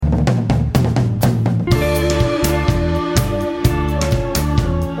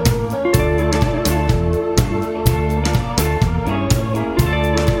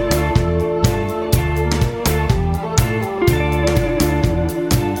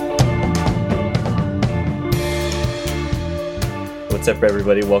What's up,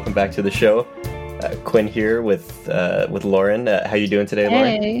 everybody? Welcome back to the show. Quinn here with Lauren. How you doing today,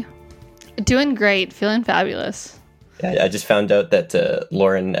 Lauren? Hey, doing great, feeling fabulous. I just found out that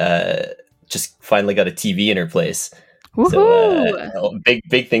Lauren just finally got a TV in her place. Woohoo! So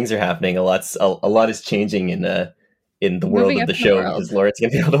big things are happening. A lot is changing in the world Moving of up the in the show world. because Lauren's gonna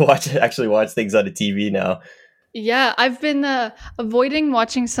be able to actually watch things on a TV now. Yeah, I've been avoiding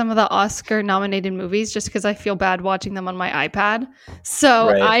watching some of the Oscar-nominated movies just because I feel bad watching them on my iPad. So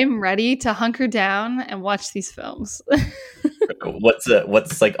Right. I'm ready to hunker down and watch these films.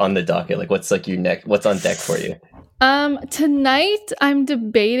 What's like on the docket? Like what's on deck for you? Tonight I'm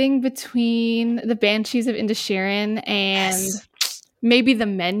debating between The Banshees of Inisherin and maybe The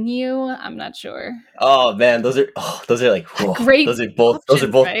Menu. I'm not sure. Oh man, those are like Great those are both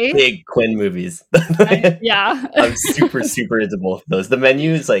options, right? big Quinn movies. Yeah. I'm super into both of those. The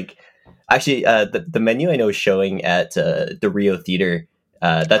Menu is like actually the Menu I know is showing at the Rio Theater.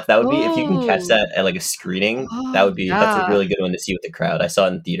 That would be, if you can catch that at like a screening, that's a really good one to see with the crowd. I saw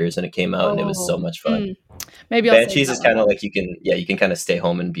it in theaters and it came out and it was so much fun. Maybe I'll Banshees is kind of like you can kind of stay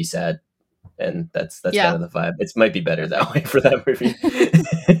home and be sad, and that's kind of the vibe. It might be better that way for that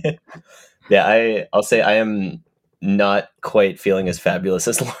movie. Yeah, I'll say I am not quite feeling as fabulous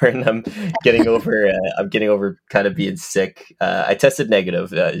as Lauren. I'm getting over kind of being sick. I tested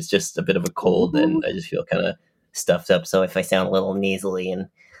negative. It's just a bit of a cold, and I just feel kind of stuffed up. So if I sound a little nasally and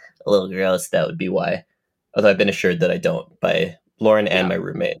a little gross, that would be why. Although I've been assured that I don't by Lauren and my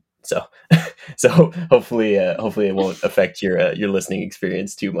roommate. So hopefully it won't affect your listening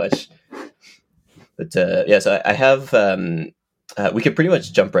experience too much. But so I have. We could pretty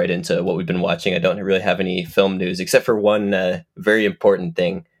much jump right into what we've been watching. I don't really have any film news except for one very important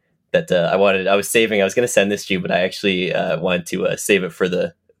thing that I was going to send this to you, but I actually wanted to save it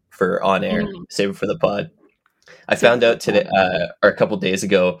for on air, save it for the pod. I found out today or a couple days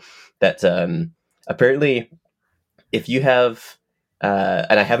ago that apparently if you have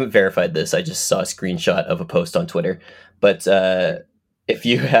and I haven't verified this, I just saw a screenshot of a post on Twitter, but if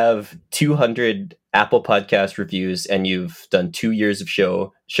you have 200 Apple Podcast reviews and you've done 2 years of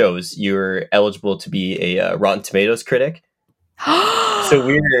shows, you're eligible to be a Rotten Tomatoes critic. So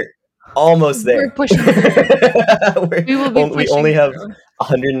we're almost there. We're pushing. We only have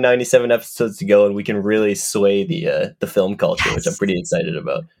 197 episodes to go, and we can really sway the film culture, which I'm pretty excited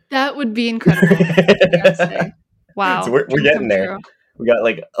about. That would be incredible. I say. Wow. So we're getting there. We got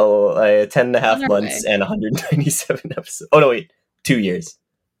like 10 and a half months and 197 episodes. Oh no, wait, 2 years.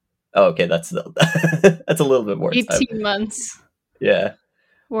 Oh, okay, that's a little bit more 18 time. months. Yeah.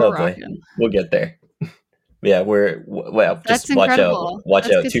 We're rocking. We'll get there. Yeah, that's just watch incredible. Watch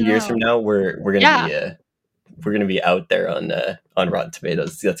out. 2 years from now, we're gonna be out there on Rotten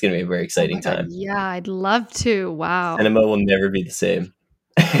Tomatoes. That's gonna be a very exciting time. Yeah, I'd love to. Wow. Cinema will never be the same.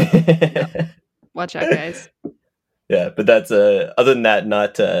 Watch out, guys. Yeah, but that's other than that,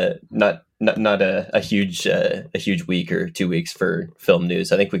 not a huge week or 2 weeks for film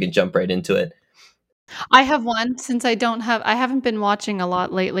news. I think we can jump right into it. I have one since I haven't been watching a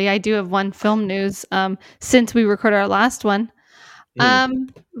lot lately. I do have one film news since we recorded our last one.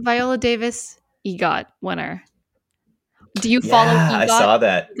 Viola Davis EGOT winner. Do you follow EGOT? I saw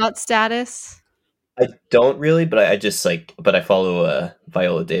that. EGOT status? I don't really, but I follow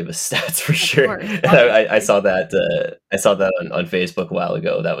Viola Davis stats for sure. I saw that. I saw that on Facebook a while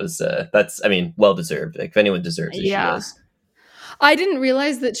ago. That's well deserved. Like if anyone deserves it, she does. I didn't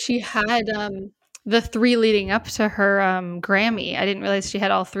realize that she had the 3 leading up to her Grammy. I didn't realize she had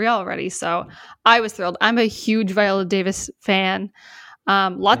all 3 already. So I was thrilled. I'm a huge Viola Davis fan.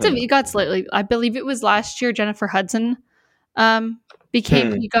 Lots of EGOTs lately. I believe it was last year Jennifer Hudson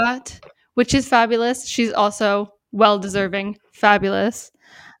became EGOT, which is fabulous. She's also well-deserving, fabulous.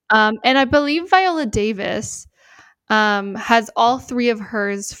 And I believe Viola Davis has all 3 of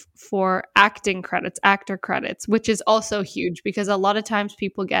hers for actor credits, which is also huge because a lot of times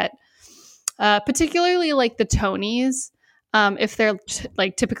people get, particularly like the Tonys, if they're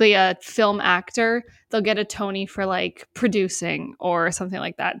like typically a film actor, they'll get a Tony for like producing or something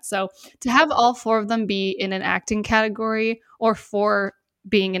like that. So to have all 4 of them be in an acting category or for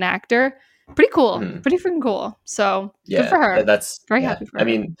being an actor, pretty cool. Pretty freaking cool. So good for her. That's very happy for her. I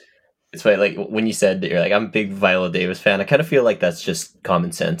mean, it's funny, like when you said that you're like, I'm a big Viola Davis fan, I kind of feel like that's just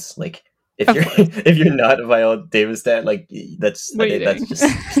common sense. Like if you're not a Viola Davis fan, like that's stupid.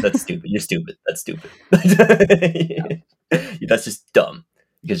 You're stupid. That's stupid. That's just dumb.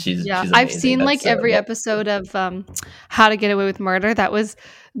 Because she's amazing. I've seen like every episode of How to Get Away with Murder. That was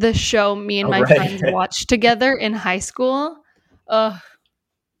the show me and my friends watched together in high school.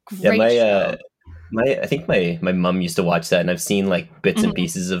 Great show. I think my mom used to watch that, and I've seen like bits and Mhm.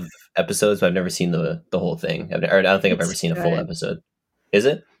 pieces of episodes, but I've never seen the whole thing. Or I don't think I've ever It's seen a full good. episode. Is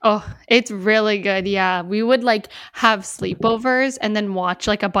it? Oh, it's really good, yeah. We would, like, have sleepovers and then watch,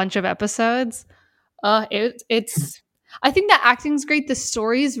 like, a bunch of episodes. It's I think the acting's great, the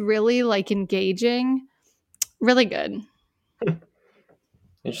story's really, like, engaging. Really good.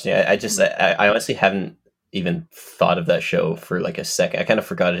 Interesting. I just I honestly haven't even thought of that show for like a second. I kind of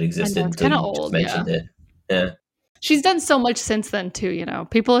forgot it I know, existed it's until kinda you just old, yeah. mentioned it. Yeah. She's done so much since then too, you know?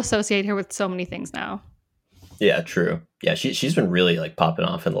 People associate her with so many things now. Yeah, true. Yeah, she's been really like popping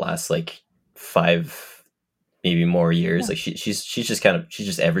off in the last like 5, maybe more years. Yeah. Like she's just kind of she's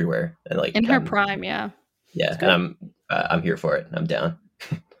just everywhere, and In like her prime, yeah. yeah, It's and good. I'm here for it. I'm down.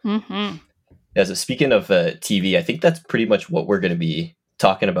 Mhm. Yeah, so speaking of TV, I think that's pretty much what we're going to be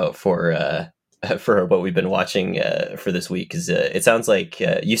talking about for for what we've been watching for this week. Because it sounds like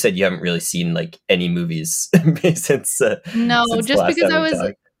you said you haven't really seen like any movies since No, since the just last because time we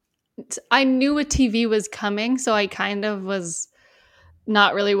talked. I knew a TV was coming, so I kind of was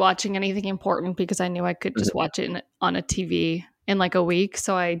not really watching anything important because I knew I could just Mhm. watch it on a TV in, like, a week,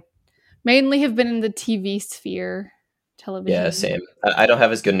 so I mainly have been in the TV sphere, Yeah, television, same. I don't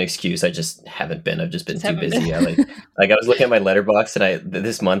have as good an excuse. I just haven't been. I've just been just too haven't been. busy. I like I was looking at my letterbox, and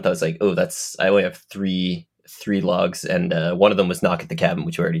this month I was like, oh, that's I only have three logs, and one of them was Knock at the Cabin,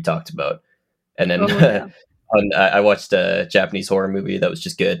 which we already talked about. And then Oh, yeah. I watched a Japanese horror movie that was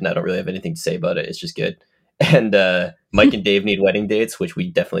just good, and I don't really have anything to say about it. It's just good. And Mike and Dave need wedding dates, which we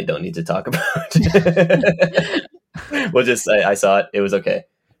definitely don't need to talk about. We'll just I saw it. It was okay.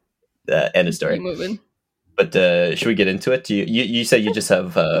 End of Just keep story. moving. But should we get into it? You said you just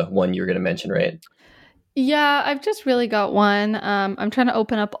have one you were going to mention, right? Yeah, I've just really got one. I'm trying to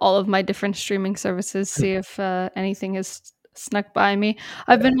open up all of my different streaming services, see if anything has snuck by me.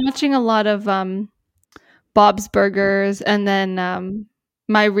 I've been watching a lot of Bob's Burgers and then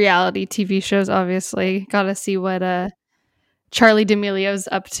my reality TV shows, obviously. Gotta see what Charlie D'Amelio's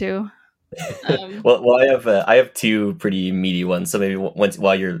up to. Um, Well, I have two pretty meaty ones. So maybe once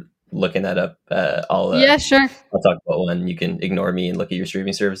while you're looking that up, yeah, sure. I'll talk about one. You can ignore me and look at your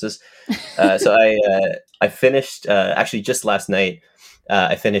streaming services. So I finished actually just last night.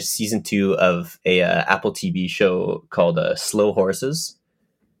 I finished season 2 of a Apple TV show called Slow Horses,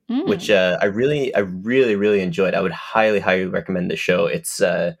 which Mm. I really enjoyed. I would highly recommend the show. It's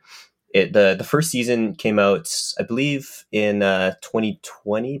the first season came out, I believe, in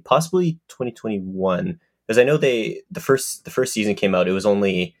 2020, possibly 2021. Because I know the first season came out. It was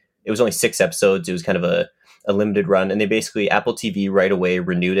only 6 episodes. It was kind of a limited run, and they basically Apple TV right away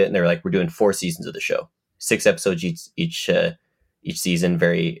renewed it, and they're like, we're doing 4 seasons of the show, 6 episodes each season,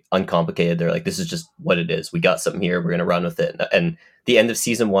 very uncomplicated. They're like, this is just what it is. We got something here. We're gonna run with it, and the end of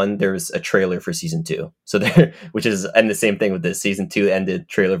season 1, there's a trailer for season 2. So there, which is, and the same thing with this season 2 ended,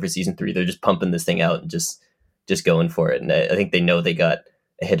 trailer for season 3. They're just pumping this thing out and just going for it. And I think they know they got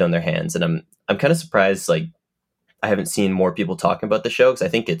a hit on their hands. And I'm kind of surprised. Like, I haven't seen more people talking about the show because I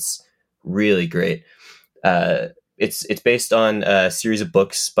think it's really great. Uh, it's based on a series of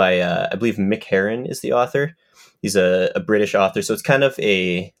books by I believe Mick Herron is the author. He's a British author, so it's kind of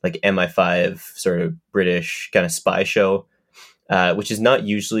a like MI5 sort of British kind of spy show, which is not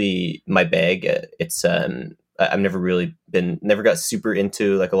usually my bag. I've never got super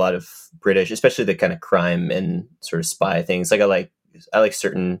into like a lot of British, especially the kind of crime and sort of spy things. Like I like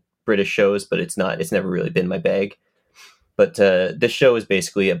certain British shows, but it's never really been my bag. But this show is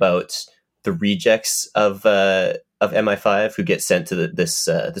basically about the rejects of MI5 who get sent to this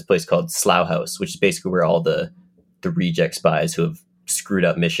place called Slough House, which is basically where all the reject spies who have screwed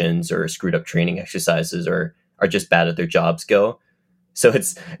up missions or screwed up training exercises or are just bad at their jobs go. So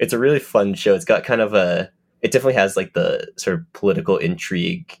it's a really fun show. It's got kind of it definitely has like the sort of political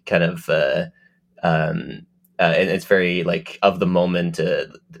intrigue kind of and it's very like of the moment,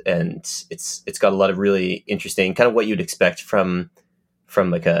 and it's got a lot of really interesting kind of what you'd expect from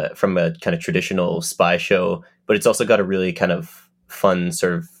a kind of traditional spy show, but it's also got a really kind of fun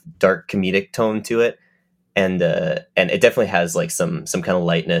sort of dark comedic tone to it, and it definitely has like some kind of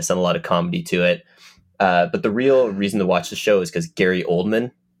lightness and a lot of comedy to it. But the real reason to watch the show is because Gary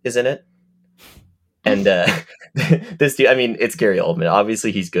Oldman is in it. And this dude, I mean, it's Gary Oldman.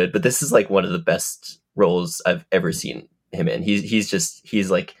 Obviously, he's good, but this is like one of the best roles I've ever seen him in. He's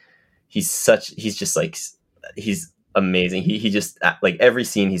amazing. He just like every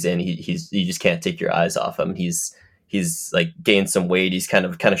scene he's in, you just can't take your eyes off him. He's like gained some weight. He's kind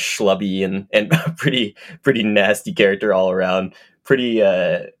of schlubby and pretty nasty character all around. Pretty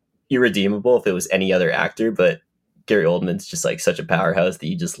irredeemable if it was any other actor, but Gary Oldman's just like such a powerhouse that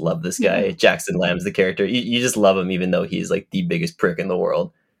you just love this Yeah. guy. Jackson Lamb's the character. You just love him even though he's like the biggest prick in the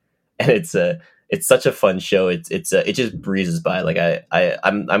world. And it's such a fun show. It just breezes by. Like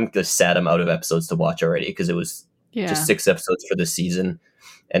I'm just sad I'm out of episodes to watch already because it was just Yeah. 6 episodes for the season,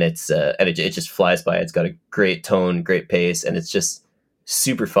 and it just flies by. It's got a great tone, great pace, and it's just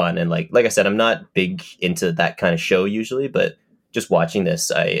super fun. And like I said, I'm not big into that kind of show usually, but just watching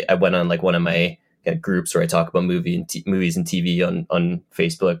this, I went on like one of my kind of groups where I talk about movies and TV on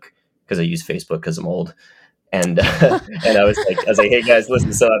Facebook because I use Facebook because I'm old, and and I was like, hey guys,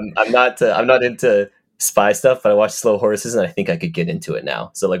 listen. So I'm not into spy stuff, but I watch Slow Horses, and I think I could get into it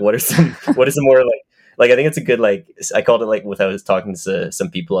now. So like, what are some more like I think it's a good like I called it like with I was talking to some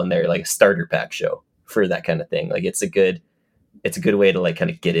people on there like a starter pack show for that kind of thing. Like it's a good way to like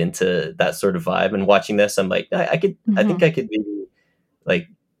kind of get into that sort of vibe. And watching this, I'm like I think I could maybe like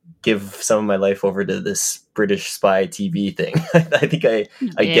give some of my life over to this British spy TV thing. I think I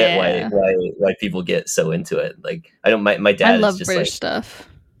get Yeah. why people get so into it. Like I don't my I dad is love just British like stuff.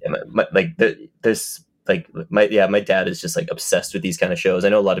 yeah, there's like my dad is just like obsessed with these kind of shows. I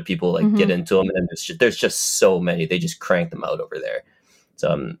know a lot of people like get into them, and then there's just so many. They just crank them out over there.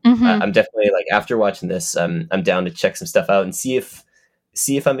 So I'm definitely like after watching this, I'm down to check some stuff out and see if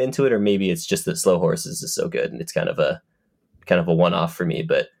I'm into it, or maybe it's just that Slow Horses is so good and it's kind of a one off for me.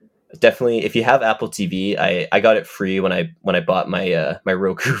 But definitely, if you have Apple TV, I got it free when I bought my my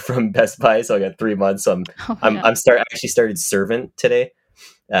Roku from Best Buy, so I got 3 months. So actually started Servant today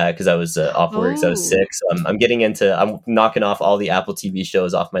because I was off work, so I was sick. So I'm knocking off all the Apple TV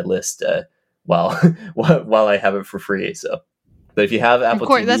shows off my list while while I have it for free. So, but if you have Of Apple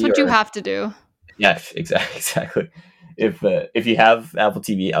course, that's TV what you or have to do. yeah, exactly. If you have Apple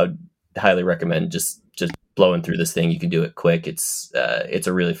TV, I would highly recommend just blowing through this thing. You can do it quick. It's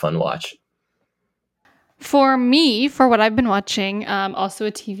a really fun watch. For me, for what I've been watching, also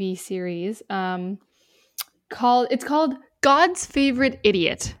a TV series, called God's Favorite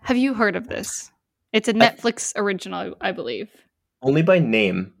Idiot. Have you heard of this? It's a I've, Netflix original, I believe. only by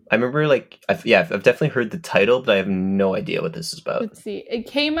name. I remember I've definitely heard the title, but I have no idea what this is about. Let's see. It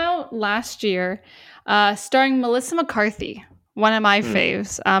came out last year, starring Melissa McCarthy, one of my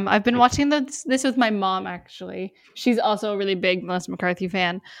faves. I've been watching this with my mom, actually. She's also a really big Melissa McCarthy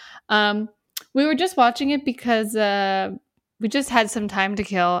fan. We were just watching it because we just had some time to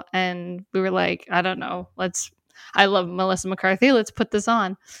kill, and we were like, I don't know, I love Melissa McCarthy. Let's put this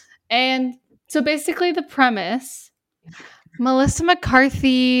on. And so basically the premise, Melissa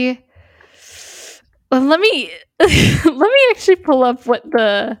McCarthy, let me let me actually pull up what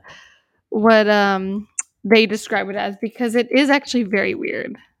they describe it as, because it is actually very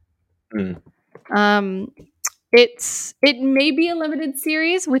weird. Mm. It may be a limited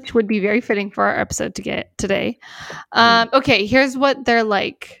series, which would be very fitting for our episode to get today. Okay, here's what their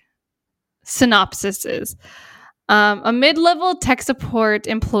like synopsis is. A mid-level tech support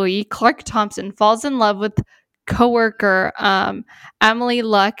employee, Clark Thompson, falls in love with coworker Emily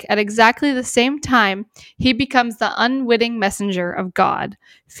Luck at exactly the same time. He becomes the unwitting messenger of God,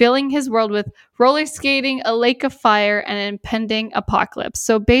 filling his world with roller skating, a lake of fire, and an impending apocalypse.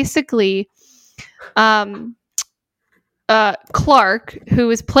 So basically, Clark, who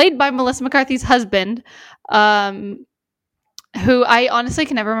is played by Melissa McCarthy's husband, who I honestly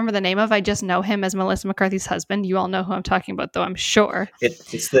can never remember the name of. I just know him as Melissa McCarthy's husband. You all know who I'm talking about, though, I'm sure.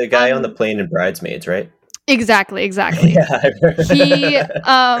 It's the guy on the plane in Bridesmaids, right? Exactly. He,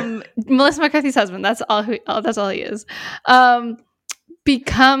 Melissa McCarthy's husband. That's all he is.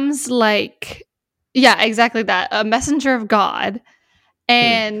 Becomes like, yeah, exactly that, a messenger of God,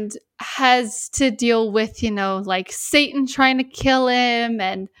 and has to deal with like Satan trying to kill him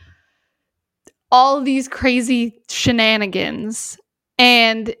and all these crazy shenanigans.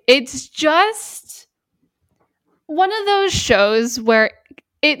 And it's just one of those shows where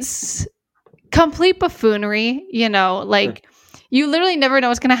it's complete buffoonery, like you literally never know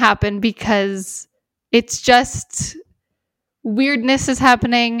what's going to happen because it's just weirdness is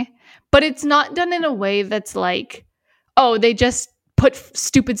happening, but it's not done in a way that's like, oh, they just put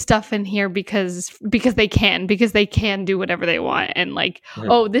stupid stuff in here because they can do whatever they want, and like,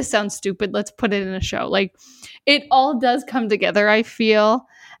 oh, this sounds stupid, let's put it in a show. Like, it all does come together, I feel,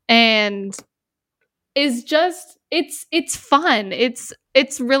 and is just it's fun. It's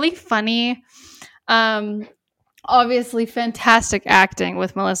really funny. Obviously fantastic acting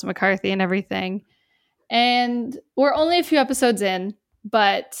with Melissa McCarthy and everything. And we're only a few episodes in,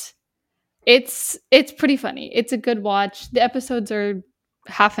 but it's pretty funny. It's a good watch. The episodes are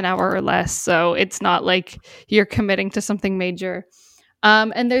half an hour or less, so it's not like you're committing to something major.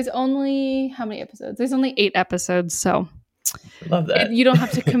 And there's only how many episodes? There's only 8 episodes, so Love that. you don't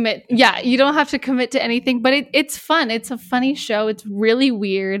have to commit. Yeah, you don't have to commit to anything, but it's fun. It's a funny show. It's really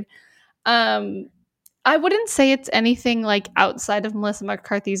weird. Um, I wouldn't say it's anything like outside of Melissa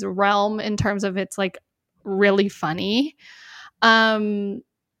McCarthy's realm in terms of it's like really funny, and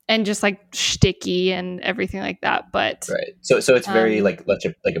just like shticky and everything like that. But Right. So it's very um,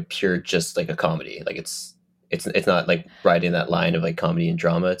 like a pure just like a comedy. Like it's not like riding that line of like comedy and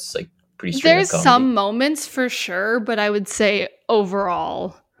drama. It's like pretty straight up there's comedy. some moments for sure, but I would say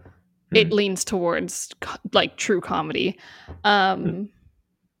overall it Hmm. leans towards like true comedy. Hmm.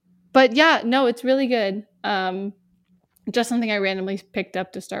 But yeah, no, it's really good. Just something I randomly picked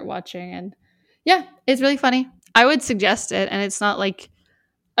up to start watching, and yeah, it's really funny. I would suggest it, and it's not like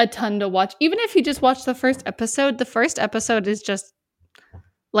a ton to watch. Even if you just watch the first episode is just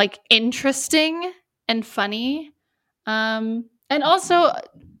like interesting and funny. And also,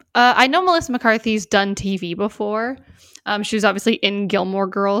 I know Melissa McCarthy's done TV before. She was obviously in Gilmore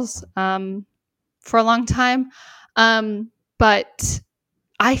Girls for a long time, but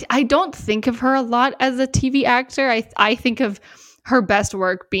I don't think of her a lot as a TV actor. I think of her best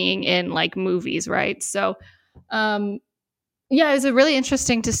work being in like movies, right? So, um, yeah, it was really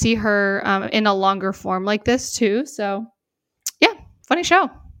interesting to see her in a longer form like this too. So, yeah, funny show.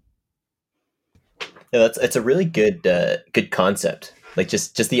 Yeah, that's it's a really good concept. Like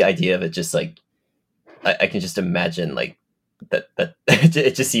just the idea of it, just like I can just imagine like that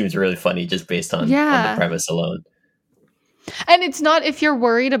it just seems really funny just based on the Yeah. premise alone. And it's not if you're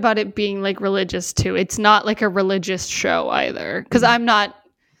worried about it being like religious too. It's not like a religious show either cuz Mhm. I'm not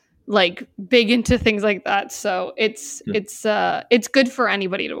like big into things like that. So it's good for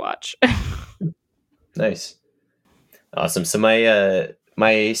anybody to watch. Nice. Awesome. So my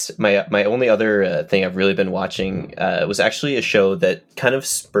only other thing I've really been watching was actually a show that kind of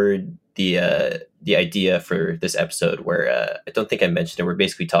spurred the idea for this episode. Where I don't think I mentioned it. We're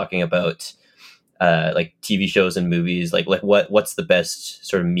basically talking about like TV shows and movies, like what's the best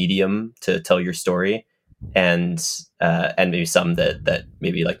sort of medium to tell your story, and maybe some that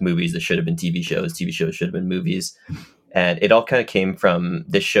maybe like movies that should have been TV shows should have been movies, and it all kind of came from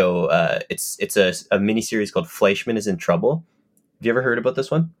this show. It's a mini series called Fleishman is in Trouble. Have you ever heard about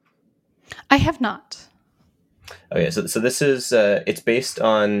this one? I have not. Okay, so this is it's based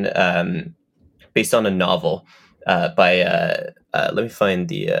on a novel by let me find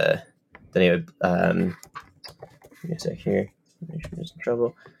the name of give me a sec here. Fleishman is in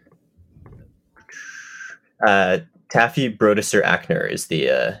Trouble. Taffy Brodesser Ackner is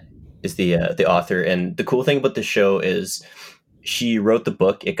the author, and the cool thing about the show is she wrote the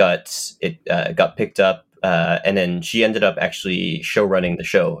book. It got picked up, and then she ended up actually show running the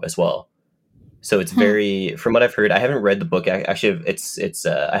show as well. So it's Hmm. very, from what I've heard, I haven't read the book. Actually, it's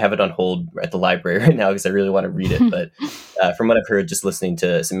I have it on hold at the library right now because I really want to read it. But from what I've heard, just listening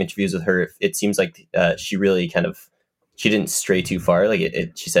to some interviews with her, it seems like she really kind of she didn't stray too far.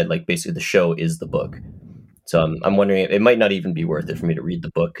 Like she said, like basically the show is the book. So I'm wondering, it might not even be worth it for me to read the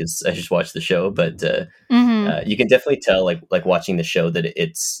book because I just watched the show. But Hmm. you can definitely tell, like watching the show, that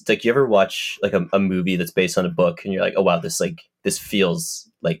it's like you ever watch like a movie that's based on a book, and you're like, oh wow, this feels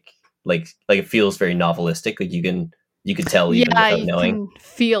like it feels very novelistic. Like you could tell even Yeah, without you knowing. can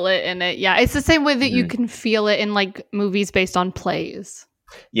feel it in it. Yeah, it's the same way that you Mhm. can feel it in like movies based on plays.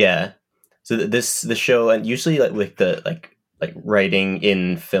 Yeah. So the show, and usually like the like writing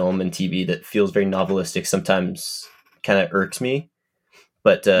in film and TV that feels very novelistic sometimes kind of irks me.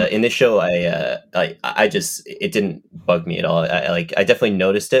 But in this show, I just it didn't bug me at all. I definitely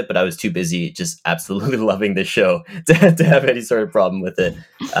noticed it, but I was too busy just absolutely loving the show to have any sort of problem with it.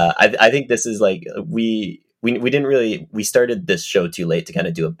 I think this is like we didn't really we started this show too late to kind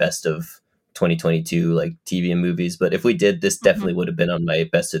of do a best of 2022 like TV and movies. But if we did, this definitely Mhm. would have been on my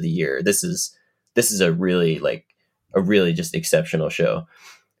best of the year. This is a really a really just exceptional show.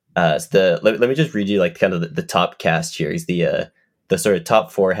 So let me just read you like kind of the top cast here. He's the sort of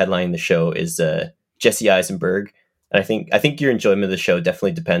top four headlining the show is Jesse Eisenberg. And I think your enjoyment of the show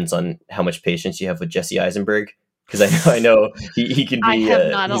definitely depends on how much patience you have with Jesse Eisenberg, because I know he can I be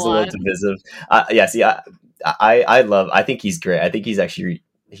have not a he's a little lot. divisive. Yeah, see, I think he's great. I think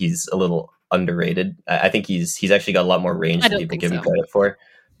he's a little underrated. I think he's actually got a lot more range I than don't people think give him so. credit for.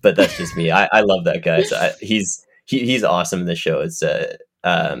 But that's just me. I love that guy. So he's awesome in the show. It's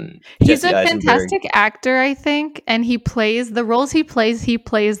He's Jesse a Eisenberg. fantastic actor, I think, and he plays the roles he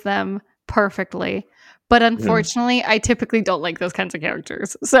plays them perfectly. But Mhm. unfortunately, I typically don't like those kinds of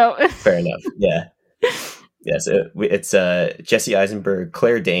characters. So, Fair enough. Yeah. Yes. It's Jesse Eisenberg,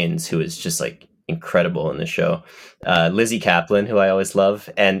 Claire Danes, who is just like incredible in the show. Lizzie Kaplan, who I always love,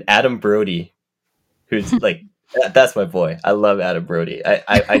 and Adam Brody, who's like that's my boy. I love Adam Brody.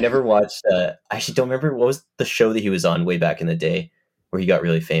 I never watched. I actually don't remember what was the show that he was on way back in the day where he got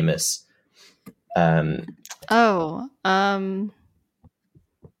really famous. Um, Oh, I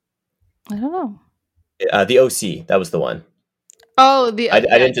don't know. the OC, that was the one. Oh, I yeah, I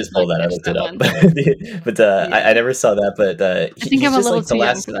didn't did just not pull that. I catch looked that it up, one. but I Yeah. never saw that. But I think he's I'm a just little like the too young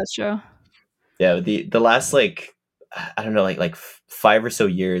last. for that show. Yeah, the last like I don't know, like 5 or so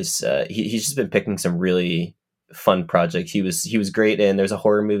years. He's just been picking some really fun projects. He was great in. There's a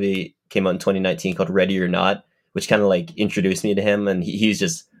horror movie came out in 2019 called Ready or Not, which kind of like introduced me to him, and he's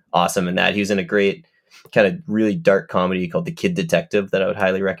just awesome in that. He was in a great kind of really dark comedy called The Kid Detective that I would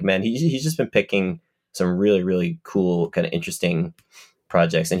highly recommend. He's just been picking some really cool kind of interesting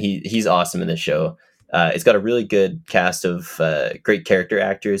projects, and he's awesome in this show. It's got a really good cast of great character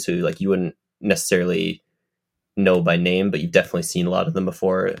actors who like you wouldn't necessarily know by name, but you've definitely seen a lot of them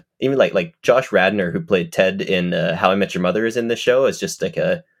before. Even like Josh Radnor, who played Ted in How I Met Your Mother, is in the show as just like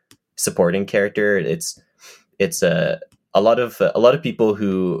a supporting character. It's a lot of people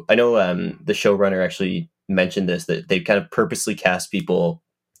who I know. The showrunner actually mentioned this, that they kind of purposely cast people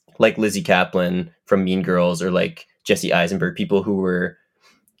like Lizzie Kaplan from Mean Girls or like Jesse Eisenberg, people who were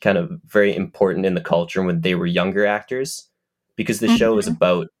kind of very important in the culture when they were younger actors, because the show is Mhm.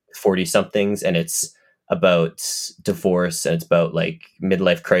 about 40 somethings and it's about divorce and it's about like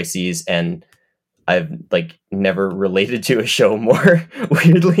midlife crises. And I've like never related to a show more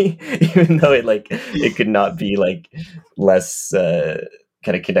weirdly, even though it could not be like less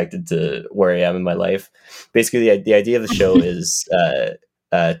kind of connected to where I am in my life. Basically, the idea of the show is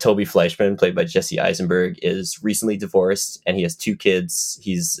Toby Fleishman, played by Jesse Eisenberg, is recently divorced and he has two kids.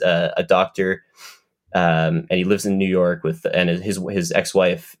 He's a doctor, and he lives in New York with, and his ex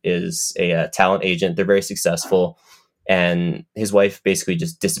wife is a talent agent. They're very successful, and his wife basically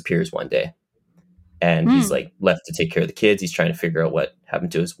just disappears one day and he's Mm. like left to take care of the kids. He's trying to figure out what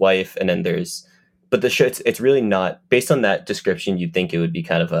happened to his wife, and then but the show it's really not based on that description. You'd think it would be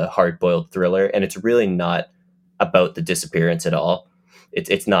kind of a hard boiled thriller, and it's really not about the disappearance at all.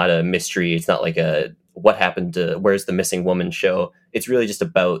 It's not a mystery. It's not like a what happened to where's the missing woman show. It's really just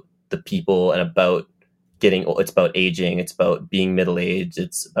about the people and about getting. It's about aging. It's about being middle aged.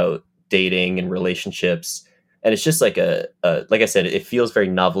 It's about dating and relationships, and it's just like a like I said, it feels very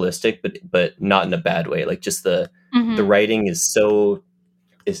novelistic, but not in a bad way. Like just the Mhm. writing is so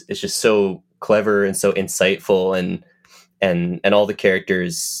it's just so clever and so insightful, and all the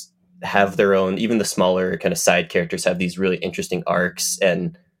characters have their own. Even the smaller kind of side characters have these really interesting arcs,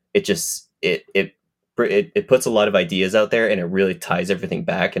 and it just it puts a lot of ideas out there, and it really ties everything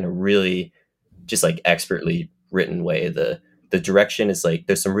back in a really just like expertly written way. The direction is like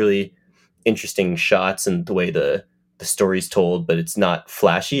there's some really interesting shots and the way the story's told, but it's not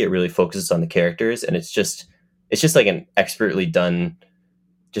flashy. It really focuses on the characters, and it's just like an expertly done,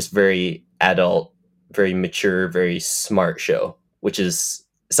 just very adult, very mature, very smart show, which is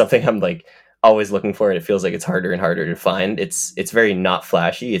something I'm like always looking for, and it feels like it's harder and harder to find. It's very not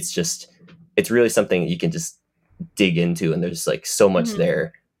flashy. It's really something that you can just dig into, and there's like so much Mhm.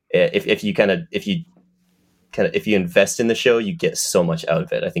 there. If you invest in the show, you get so much out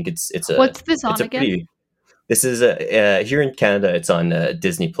of it. I think What's this it's on a again? pretty. This is a here in Canada. It's on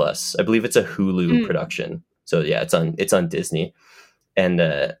Disney Plus. I believe it's a Hulu Mm. production. So yeah, it's on Disney. And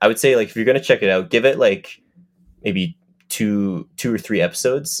I would say like if you're gonna check it out, give it like maybe two or three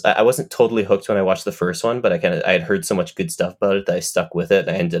episodes. I wasn't totally hooked when I watched the first one, but I had heard so much good stuff about it that I stuck with it,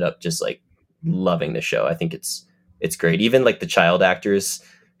 and I ended up just like loving the show. I think it's great. Even like the child actors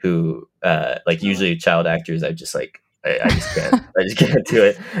who like Oh. usually child actors, I just like I just can't do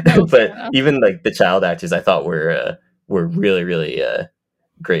it. No, fair But enough. even like the child actors, I thought were really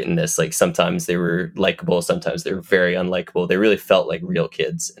great in this. Like sometimes they were likable, sometimes they were very unlikable. They really felt like real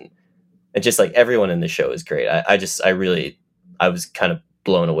kids, and just like everyone in the show is great. I was kind of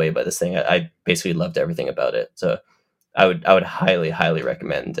blown away by this thing. I basically loved everything about it. So I would highly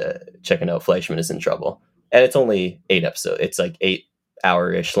recommend checking out Fleischman is in Trouble. And it's only 8 episodes. It's like 8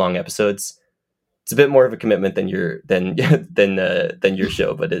 hour ish long episodes. It's a bit more of a commitment than your than your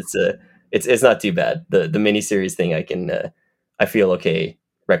show, but it's not too bad. The miniseries thing I feel okay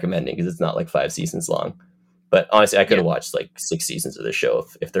recommending because it's not like 5 seasons long. But honestly, I could Yeah. have watched like 6 seasons of the show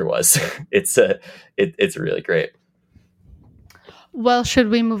if there was. It's really great. Well, should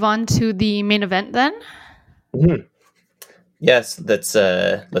we move on to the main event then? Mhm. Yes, let's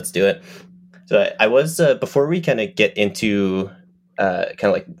do it. So I was before we kind of get into kind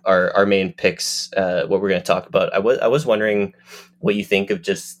of like our main picks, what we're going to talk about. I was wondering what you think of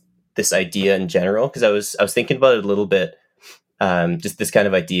just this idea in general, because I was thinking about it a little bit. Just this kind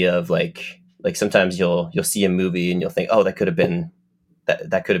of idea of like sometimes you'll see a movie and you'll think, oh, that could have been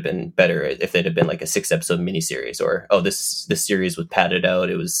better if it had been like a 6 episode miniseries, or oh, this series was padded out,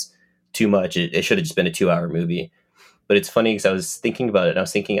 it was too much, it should have just been a 2 hour movie. But it's funny because I was thinking about it and I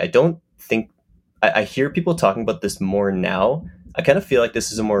was thinking, I don't think I hear people talking about this more now. I kind of feel like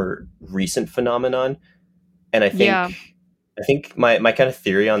this is a more recent phenomenon, and Yeah. I think my kind of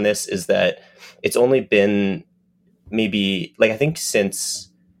theory on this is that it's only been maybe like I think since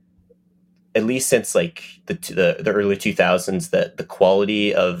at least since like the early 2000s that the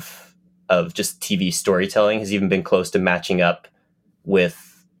quality of just TV storytelling has even been close to matching up with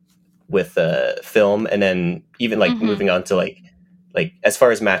film, and then even like Hmm. moving on to like as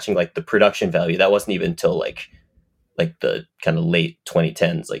far as matching like the production value, that wasn't even until like the kind of late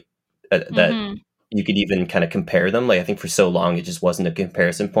 2010s, like that Hmm. you could even kind of compare them. Like I think for so long it just wasn't a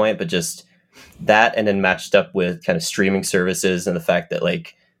comparison point, but just that, and then matched up with kind of streaming services and the fact that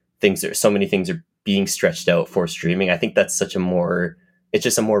like so many things are being stretched out for streaming. I think that's such a more it's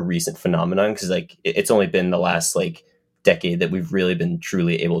just a more recent phenomenon, because like it's only been the last like decade that we've really been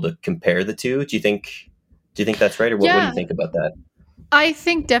truly able to compare the two. Do you think that's right, or what do you Yeah, think about that? I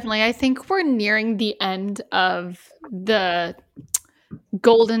think definitely. I think we're nearing the end of the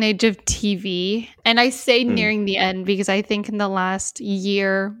golden age of TV. And I say Hmm. nearing the end because I think in the last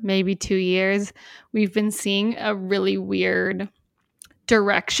year, maybe 2 years, we've been seeing a really weird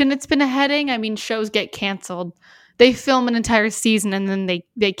direction it's been heading. I mean, shows get canceled. They film an entire season and then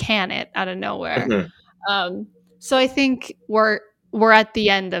they can it out of nowhere. Mhm. Um, so I think we're at the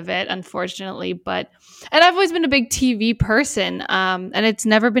end of it, unfortunately. But and I've always been a big TV person, and it's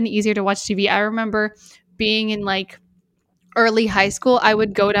never been easier to watch TV. I remember being in like early high school, I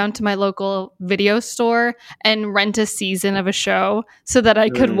would go down to my local video store and rent a season of a show so that I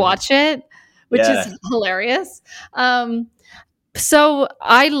could Mm, watch it, which is yeah. hilarious. Um, so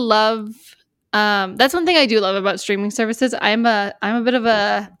I love that's one thing I do love about streaming services. I'm a bit of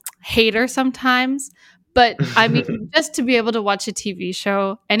a hater sometimes, but I mean just to be able to watch a TV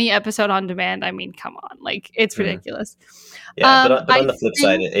show, any episode on demand, I mean, come on. Like it's Mm. ridiculous. Yeah, but I on the flip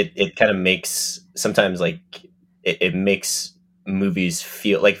side, think it kind of makes sometimes like it makes movies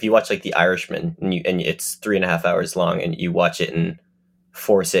feel like if you watch like The Irishman and it's 3.5 hours long and you watch it in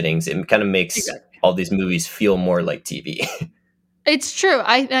 4 sittings, it kind of makes exactly. all these movies feel more like TV. It's true.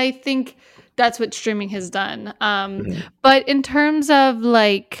 I think that's what streaming has done. Mhm. But in terms of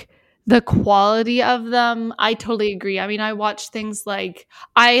like the quality of them, I totally agree. I mean, I watch things like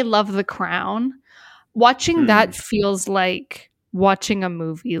I love The Crown. Watching Hmm. that feels like watching a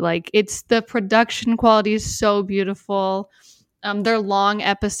movie. Like it's the production quality is so beautiful. They're long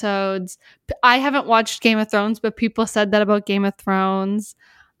episodes. I haven't watched Game of Thrones, but people said that about Game of Thrones.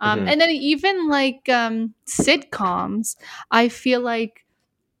 Hmm. And then even like sitcoms, I feel like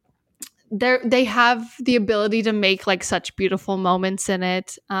they have the ability to make like such beautiful moments in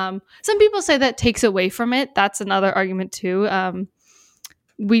it. Some people say that takes away from it. That's another argument too.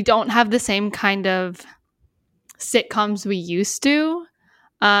 We don't have the same kind of sitcoms we used to.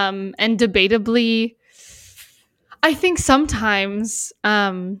 And debatably, I think sometimes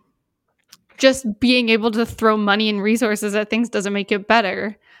just being able to throw money and resources at things doesn't make it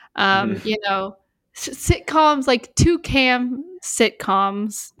better. Hmm. You know, sitcoms like two cam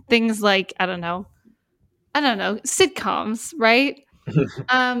sitcoms, things like I don't know, sitcoms, right?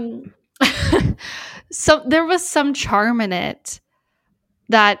 Um, so there was some charm in it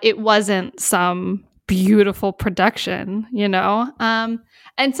that it wasn't some beautiful production, you know?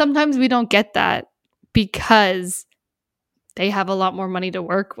 And sometimes we don't get that because they have a lot more money to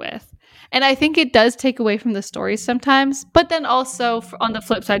work with. And I think it does take away from the story sometimes, but then also on the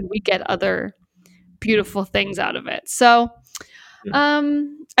flip side, we get other beautiful things out of it. So,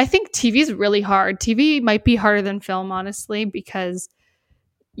 I think TV is really hard. TV might be harder than film, honestly, because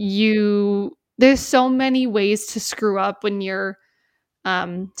there's so many ways to screw up when you're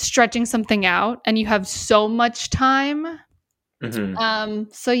stretching something out and you have so much time. Hmm.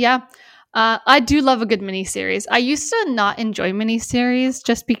 So yeah, I do love a good miniseries. I used to not enjoy miniseries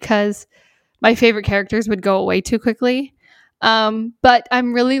just because my favorite characters would go away too quickly. But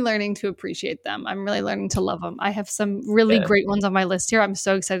I'm really learning to appreciate them. I'm really learning to love them. I have some really Yeah. great ones on my list here. I'm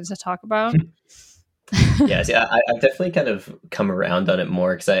so excited to talk about. Yeah, see, I've definitely kind of come around on it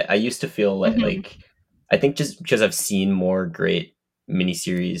more, because I used to feel Hmm. like I think just because I've seen more great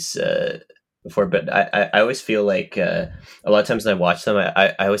miniseries before, but I always feel like a lot of times when I watch them,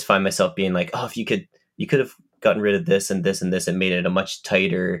 I always find myself being like, oh, if you could have gotten rid of this and this and this and made it a much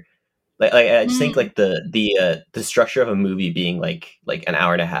tighter, Like I just think Mm, like the structure of a movie being like an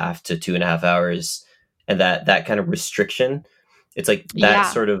hour and a half to 2.5 hours, and that kind of restriction, it's like that yeah,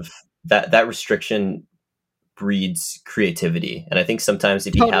 sort of that restriction breeds creativity. And I think sometimes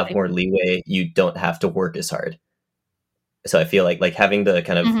if you have totally. more leeway, you don't have to work as hard. So I feel like having the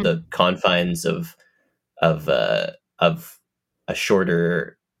kind of Mhm. the confines of of a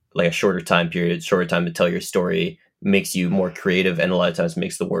shorter a shorter time period, shorter time to tell your story makes you more creative, and a lot of times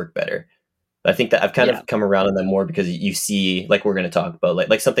makes the work better. But I think that I've kind Yeah. of come around on that more because you see, like we're going to talk about,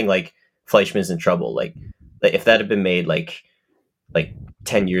 like something like Fleischman's in Trouble. Like if that had been made like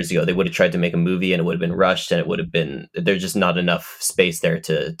 10 years ago, they would have tried to make a movie and it would have been rushed, and it would have been, there's just not enough space there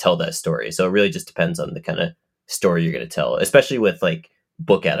to tell that story. So it really just depends on the kind of story you're going to tell, especially with like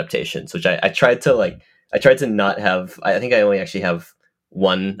book adaptations, which I tried to I tried to not have. I think I only actually have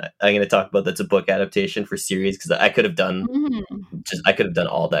one I'm going to talk about that's a book adaptation for series, because Mhm. I could have done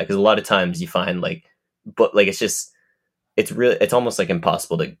all that, because a lot of times you find but like it's almost like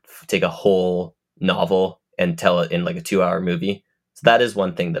impossible to take a whole novel and tell it in like a 2 hour movie. So that is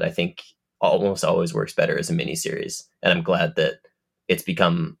one thing that I think almost always works better as a miniseries. And I'm glad that it's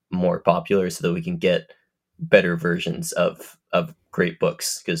become more popular so that we can get better versions of great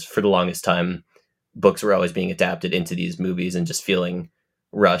books. Because for the longest time, books were always being adapted into these movies and just feeling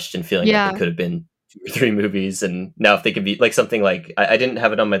rushed and feeling like they Yeah. could have been 2 or 3 movies. And now if they could be like something like, I didn't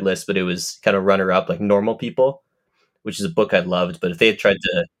have it on my list, but it was kind of runner up, like Normal People, which is a book I loved. But if they had tried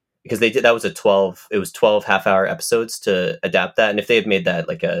to, because they did, that was it was 12 half-hour episodes to adapt that. And if they had made that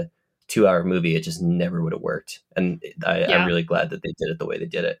like a 2 hour movie, it just never would have worked. And I'm Yeah. really glad that they did it the way they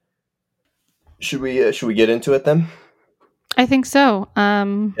did it. Should we get into it then? I think so.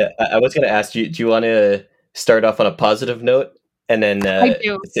 Yeah, I was going to ask you, do you want to start off on a positive note, and then I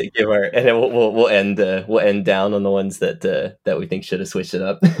do. give our, and then we'll end down on the ones that we think should have switched it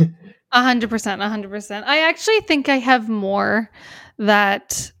up. 100%, 100%. I actually think I have more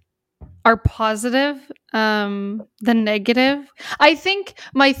that are positive than negative. I think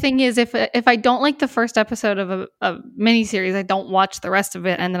my thing is if I don't like the first episode of a miniseries, I don't watch the rest of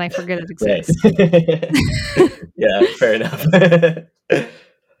it and then I forget it Right. exists. Yeah, fair enough.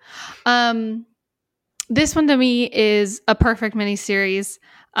 um this one to me is a perfect miniseries.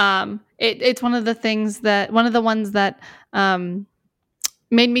 It's one of the ones that um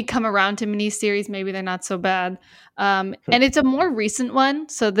made me come around to miniseries. Maybe they're not so bad. And it's a more recent one,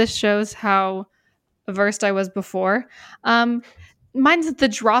 so this shows how versed I was before. Um, mine's The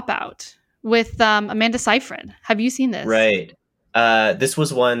Dropout with Amanda Seyfried. Have you seen this? Right. This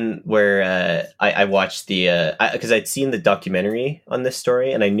was one where I watched because I'd seen the documentary on this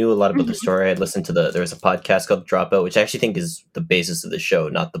story, and I knew a lot about the Mhm. story. I'd listened to there was a podcast called Dropout, which I actually think is the basis of the show,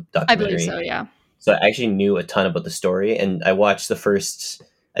 not the I believe so. documentary. Yeah. So I actually knew a ton about the story, and I watched the first,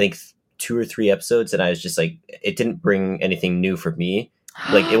 I think, 2 or 3 episodes, and I was just like, it didn't bring anything new for me.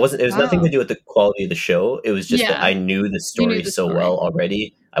 Like it was nothing to Wow. do with the quality of the show. It was just that Yeah, I knew the you knew story the so story. well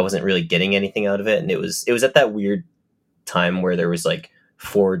already. I wasn't really getting anything out of it, and it was at that weird time where there was like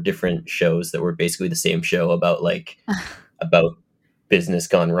 4 different shows that were basically the same show about business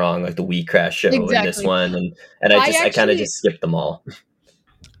gone wrong, like the We Crash show and this Exactly. one, and I I kind of actually just skipped them all.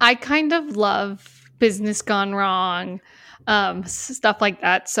 I kind of love business gone wrong, stuff like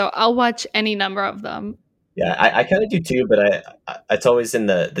that. So I'll watch any number of them. Yeah, I kind of do too, but it's always in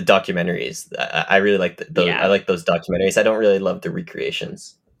the documentaries. I really like those. I Yeah. like those documentaries. I don't really love the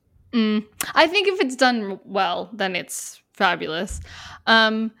recreations. Mm. I think if it's done well, then it's fabulous.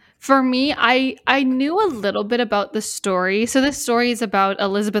 For me, I knew a little bit about the story. So this story is about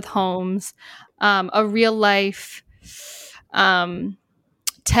Elizabeth Holmes, a real life um,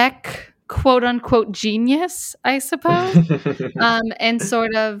 tech quote unquote genius, I suppose, and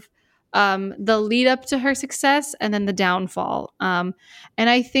sort of the lead up to her success and then the downfall. And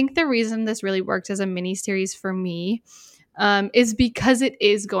I think the reason this really worked as a mini series for me is because it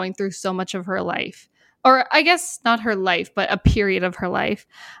is going through so much of her life. Or I guess not her life, but a period of her life.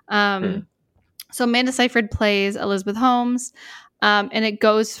 Hmm. So Amanda Seyfried plays Elizabeth Holmes, and it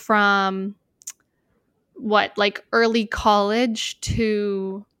goes from like early college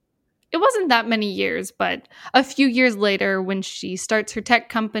to it wasn't that many years, but a few years later when she starts her tech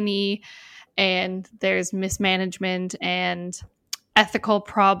company and there's mismanagement and ethical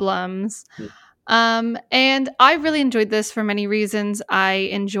problems. And I really enjoyed this for many reasons. I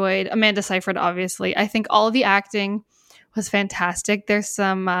enjoyed Amanda Seyfried, obviously. I think all of the acting was fantastic. There's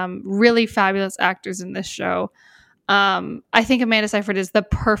some really fabulous actors in this show. I think Amanda Seyfried is the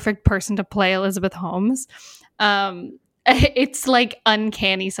perfect person to play Elizabeth Holmes. It's like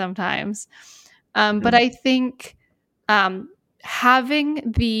uncanny sometimes. But Hmm. I think um,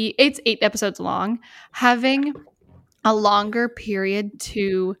 it's 8 episodes long, having a longer period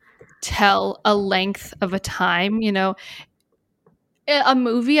to tell a length of a time, a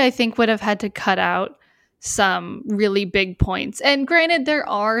movie I think would have had to cut out some really big points. And granted, there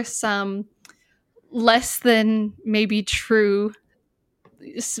are some less than maybe true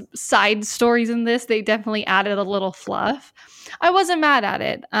side stories in this. They definitely added a little fluff. I wasn't mad at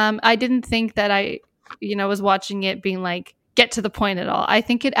it. I didn't think that I was watching it being like, get to the point at all. I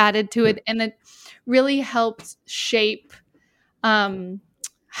think it added to it, and it really helped shape um,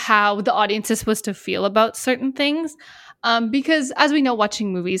 how the audience is supposed to feel about certain things. Because as we know,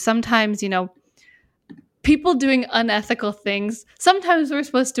 watching movies, sometimes, people doing unethical things, sometimes we're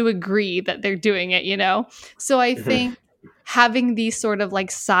supposed to agree that they're doing it. So I think having these sort of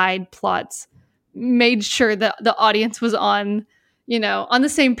like side plots made sure that the audience was on the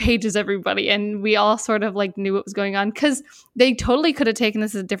same page as everybody, and we all sort of like knew what was going on, because they totally could have taken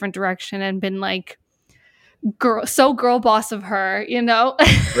this a different direction and been like, girl boss of her,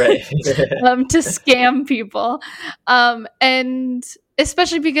 Right. to scam people. And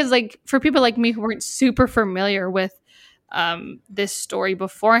especially because, like, for people like me who weren't super familiar with this story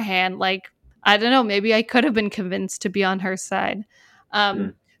beforehand, like, I don't know, maybe I could have been convinced to be on her side.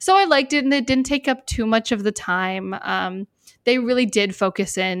 Mm. So I liked it, and it didn't take up too much of the time. They really did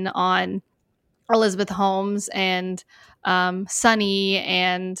focus in on Elizabeth Holmes and Sunny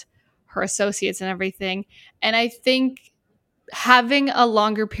and her associates and everything. And I think having a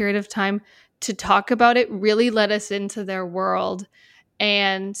longer period of time to talk about it really led us into their world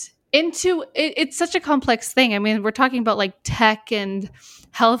and into it. It's such a complex thing. I mean, we're talking about like tech and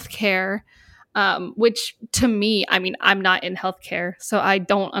healthcare, which to me, I mean, I'm not in healthcare, so I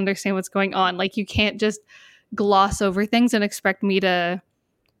don't understand what's going on. Like, you can't just gloss over things and expect me to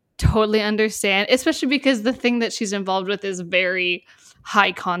totally understand, especially because the thing that she's involved with is very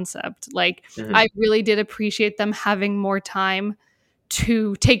high concept. Like, Mhm. I really did appreciate them having more time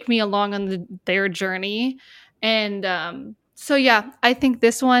to take me along on their journey. And so, yeah, I think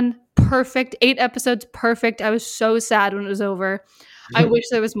this one, perfect. 8 episodes, perfect. I was so sad when it was over. I wish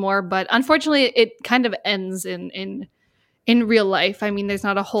there was more, but unfortunately, it kind of ends in real life. I mean, there's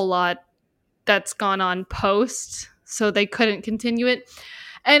not a whole lot that's gone on post, so they couldn't continue it.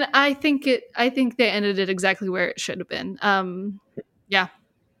 And I think they ended it exactly where it should have been. Yeah,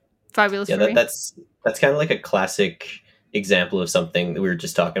 fabulous Yeah, for me. that's kind of like a classic example of something that we were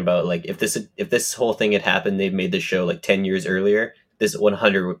just talking about. Like, if this whole thing had happened, they'd made the show like 10 years earlier, this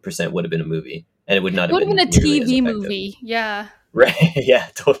 100% would have been a movie, and it would not It have would have been been a nearly as TV effective. movie. Yeah. Right? Yeah,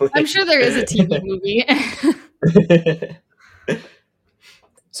 I'm totally. sure there is a TV movie.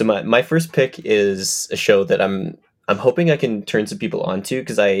 So my first pick is a show that I'm hoping I can turn some people onto,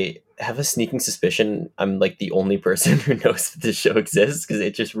 because I have a sneaking suspicion I'm like the only person who knows that this show exists, because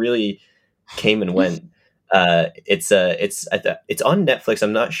it just really came and went. It's on Netflix.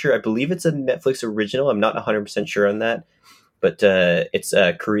 I'm not sure. I believe it's a Netflix original. I'm not 100% sure on that, but it's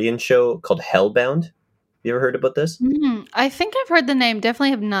a Korean show called Hellbound. You ever heard about this? I think I've heard the name.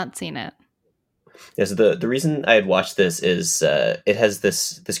 Definitely have not seen it. Yeah, so the reason I had watched this is it has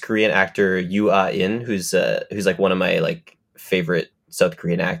this Korean actor Yoo Ah-in, who's like one of my like favorite South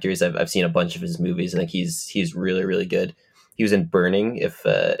Korean actors. I've seen a bunch of his movies, and like he's really really good. He was in Burning. If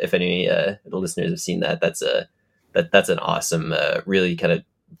any the listeners have seen that, that's an awesome, really kind of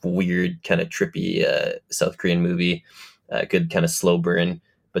weird, kind of trippy South Korean movie. Good kind of slow burn.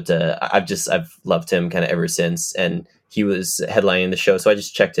 But I've loved him kind of ever since, and he was headlining the show, so I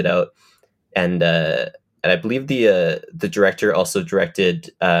just checked it out. And I believe the director also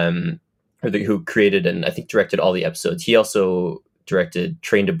directed, who created and I think directed all the episodes. He also directed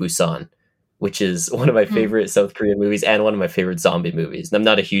Train to Busan, which is one of my Mm. favorite South Korean movies and one of my favorite zombie movies. And I'm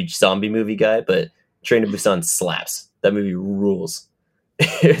not a huge zombie movie guy, but Train to Busan slaps. That movie rules.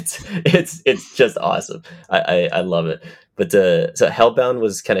 It's just awesome. I love it. But so Hellbound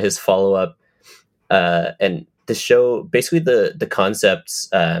was kind of his follow up, and the show basically the concepts.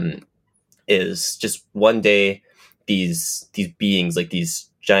 Is just one day these beings, like these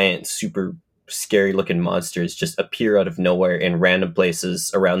giant super scary looking monsters, just appear out of nowhere in random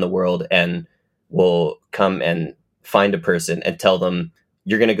places around the world and will come and find a person and tell them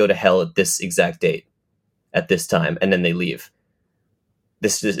you're going to go to hell at this exact date at this time, and then they leave.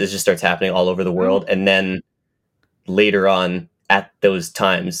 This just starts happening all over the Oh. world, and then later on at those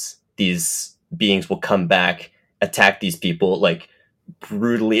times these beings will come back, attack these people, like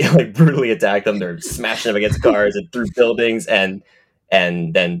brutally like brutally attack them. They're smashing them against cars and through buildings, and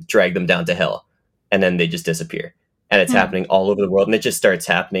then drag them down to hell, and then they just disappear. And it's Hmm. happening all over the world, and it just starts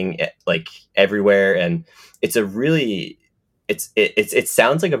happening like everywhere. And it's a really it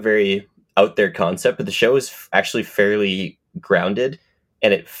sounds like a very out there concept, but the show is actually fairly grounded,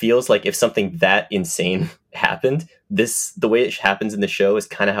 and it feels like if something that insane happened, this the way it happens in the show is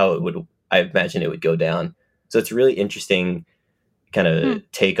kind of how it would I imagine it would go down. So it's really interesting kind of Hmm.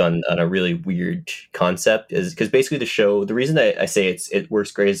 take on a really weird concept is because basically the show the reason I say it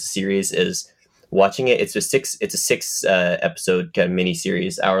works great as a series is watching it it's a six episode kind of mini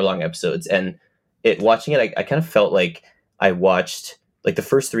series hour-long episodes and it watching it I kind of felt like I watched like the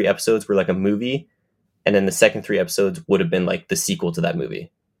first three episodes were like a movie and then the second three episodes would have been like the sequel to that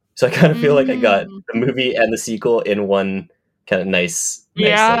movie. So I kind of feel like I got Mm. the movie and the sequel in one kind of nice like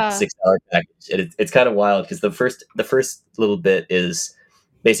Yeah. 6 hour package. And it's kind of wild because the first little bit is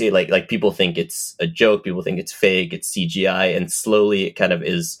basically like people think it's a joke, people think it's fake, it's CGI, and slowly it kind of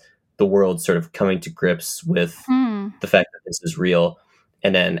is the world sort of coming to grips with Hmm. the fact that this is real.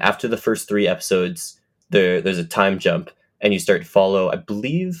 And then after the first three episodes, there's a time jump and you start to follow. I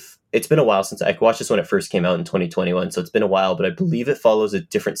believe it's been a while since I watched this when it first came out in 2021, so it's been a while, but I believe it follows a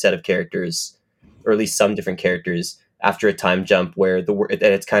different set of characters, or at least some different characters after a time jump where and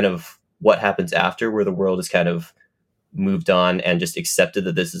it's kind of what happens after, where the world is kind of moved on and just accepted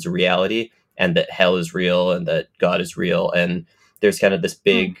that this is a reality and that hell is real and that God is real. And there's kind of this Hmm.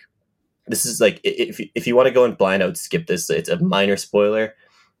 big. This is like if you want to go in blind, I would skip this. It's a minor spoiler,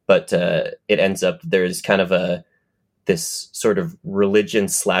 but it ends up there's kind of a this sort of religion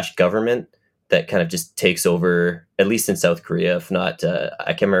slash government that kind of just takes over, at least in South Korea. If not,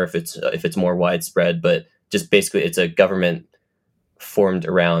 I can't remember if it's more widespread, but just basically it's a government formed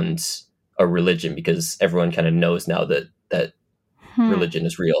around a religion because everyone kind of knows now that Hmm. religion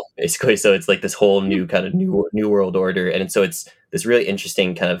is real, basically. So it's like this whole new kind of new world order, and so it's this really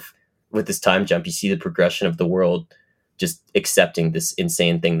interesting kind of with this time jump. You see the progression of the world just accepting this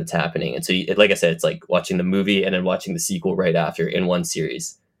insane thing that's happening, and so like I said, it's like watching the movie and then watching the sequel right after in one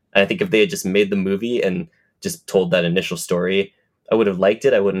series. And I think if they had just made the movie and just told that initial story, I would have liked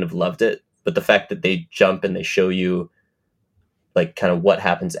it. I wouldn't have loved it, but the fact that they jump and they show you like kind of what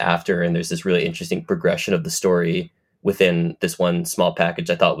happens after and there's this really interesting progression of the story within this one small package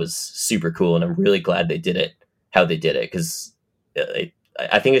I thought was super cool, and I'm really glad they did it how they did it because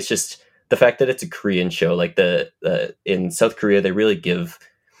I think it's just the fact that it's a Korean show like the in South Korea they really give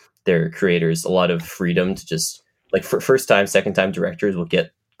their creators a lot of freedom to just like for first time second time directors will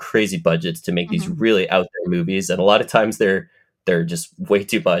get crazy budgets to make these Mhm. really out there movies, and a lot of times they're just way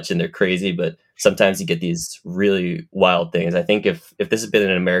too much and they're crazy, but sometimes you get these really wild things. I think if this had been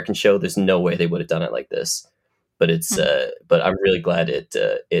an American show there's no way they would have done it like this, but it's Hmm. but I'm really glad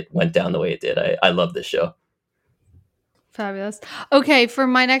it went down the way it did. I love this show. Fabulous. Okay, for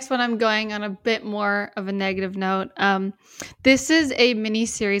my next one, I'm going on a bit more of a negative note. This is a mini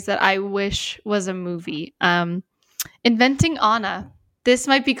series that I wish was a movie. Inventing Anna. This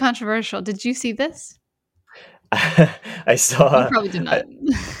might be controversial. Did you see this? I You saw probably did I, not.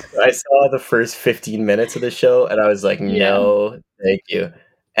 I saw the first 15 minutes of the show and I was like, Yeah. no, thank you.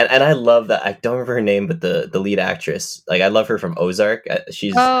 And I love that. I don't remember her name, but the lead actress, like I love her from Ozark.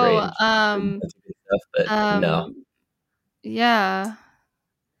 She's great. Oh, And she's stuff, but no. um, yeah.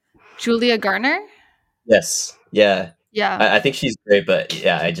 Julia Garner? Yes, yeah. Yeah. I think she's great, but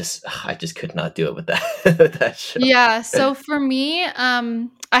yeah, I just could not do it with that with that show. Yeah, so for me,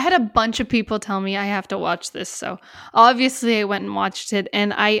 I had a bunch of people tell me I have to watch this. So obviously I went and watched it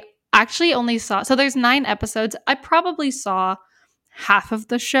and I actually only saw so there's 9 episodes. I probably saw half of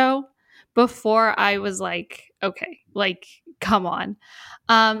the show before I was like, okay, like come on.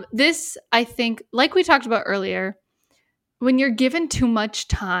 This I think like we talked about earlier, when you're given too much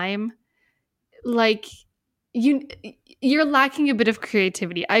time, like you you're lacking a bit of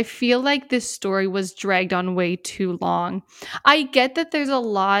creativity. I feel like this story was dragged on way too long. I get that there's a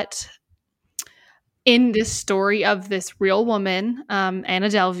lot in this story of this real woman, Anna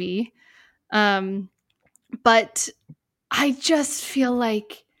Delvey, um, but I just feel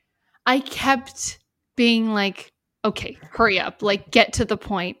like I kept being like, okay, hurry up, like get to the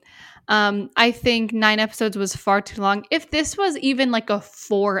point. I think 9 episodes was far too long. If this was even like a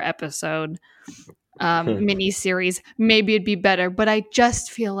 4 episode mini series, maybe it'd be better. But I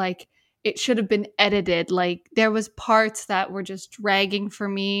just feel like it should have been edited. Like there was parts that were just dragging for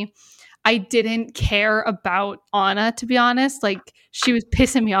me. I didn't care about Anna, to be honest. Like she was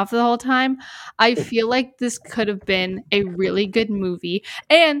pissing me off the whole time. I feel like this could have been a really good movie.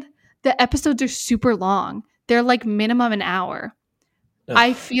 And the episodes are super long. They're like minimum an hour.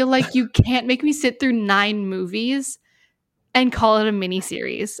 I Ugh. feel like you can't make me sit through 9 movies and call it a mini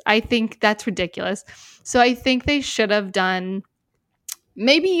series. I think that's ridiculous. So I think they should have done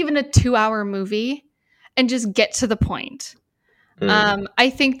maybe even a 2-hour movie and just get to the point. Mm. I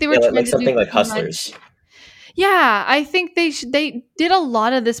think they were Yeah, trying like to do something like too much. Hustlers. Yeah, I think they did a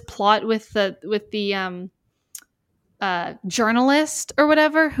lot of this plot with the journalist or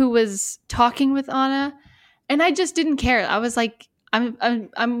whatever who was talking with Anna, and I just didn't care. I was like,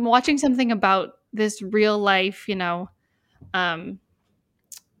 I'm watching something about this real life, um,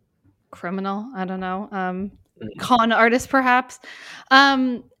 criminal. I don't know, Mhm. con artist perhaps.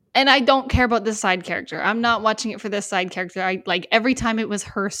 Um, and I don't care about this side character. I'm not watching it for this side character. I like every time it was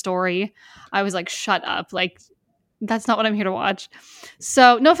her story, I was like, shut up, like that's not what I'm here to watch.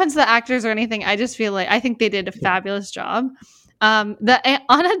 So, no offense to the actors or anything. I just feel like I think they did a fabulous job. Anna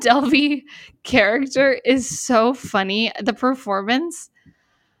Delvey character is so funny. The performance,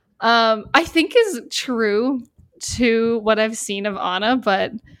 I think, is true to what I've seen of Anna,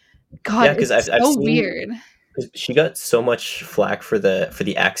 but God, Yeah, because it's I've so seen, weird. because she got so much flack for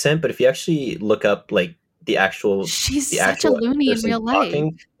the accent, but if you actually look up like the actual She's the such a actual loony in person real life.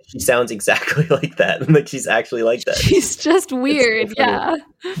 talking, she sounds exactly like that. Like she's actually like that. She's just It's so weird, funny. yeah.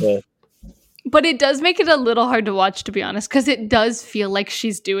 Yeah. But it does make it a little hard to watch, to be honest, because it does feel like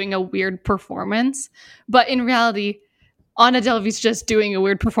she's doing a weird performance. But in reality, Anna Delvey's just doing a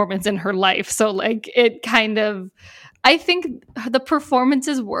weird performance in her life. So, like, it kind of, I think the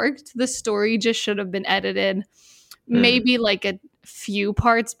performances worked. The story just should have been edited. Mm. Maybe like a few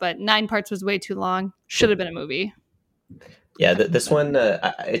parts, but 9 parts was way too long. Should have been a movie. Yeah, this one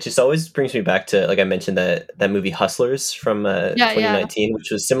it just always brings me back to, like I mentioned, that movie Hustlers from Yeah, yeah. 2019, which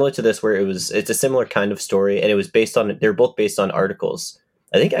was similar to this, where it's a similar kind of story, and it was based on they're both based on articles.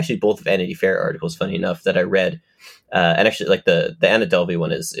 I think actually both Vanity Fair articles, funny enough, that I read. And actually, like the Anna Delvey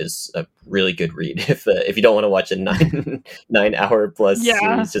one is a really good read. If you don't want to watch a 9 hour plus Yeah.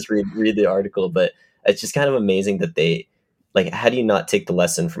 series, just read the article. But it's just kind of amazing that they, like, how do you not take the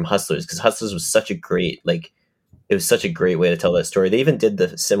lesson from Hustlers? Because Hustlers was such a great, like, it was such a great way to tell that story. They even did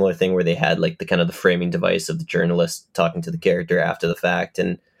the similar thing where they had like the kind of the framing device of the journalist talking to the character after the fact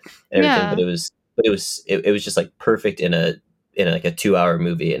and everything. But Yeah. it was just like perfect in like a 2 hour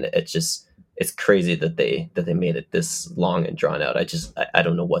movie, and it's crazy that they made it this long and drawn out. I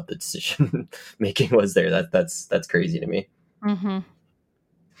don't know what the decision making was there. That's crazy to me. Hmm.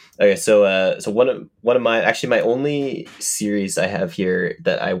 Okay, so one of my, actually my only series I have here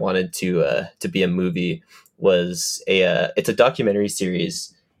that I wanted to be a movie was it's a documentary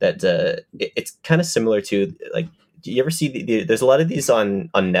series that it's kind of similar to, like, do you ever see there's a lot of these on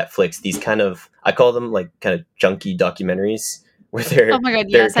Netflix, these kind of, I call them like kind of junky documentaries where Oh my God.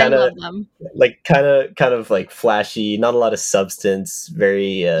 they're Yes, I kind of love them. like kind of like flashy, not a lot of substance,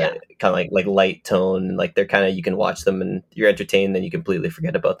 very Yeah. kind of like light tone. Like they're kind of, you can watch them and you're entertained, then you completely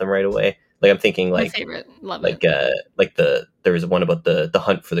forget about them right away. Like I'm thinking My favorite. Love it. like there was one about the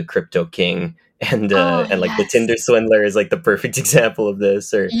hunt for the crypto king, Oh, and like the yes. Tinder swindler is like the perfect example of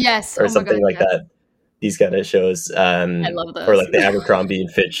this, Yes. or Oh my something God. like Yes. that. These kind of shows, I love or those. like the Abercrombie and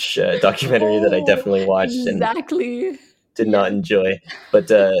Fitch documentary that I Oh, definitely watched and exactly. did Yes. not enjoy. But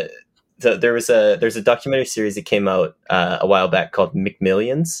there's a documentary series that came out a while back called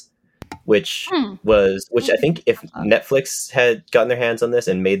McMillions, Hmm. which I think if Netflix had gotten their hands on this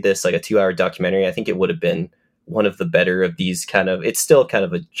and made this like a 2 hour documentary, I think it would have been one of the better of these kind of. It's still kind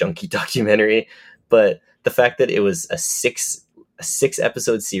of a junky documentary, but the fact that it was a six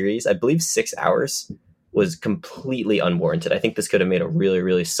episode series, I believe 6 hours, was completely unwarranted. I think this could have made a really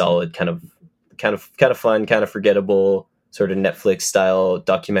really solid kind of fun, kind of forgettable sort of Netflix style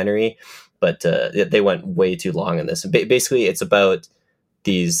documentary, but they went way too long in this. Basically, it's about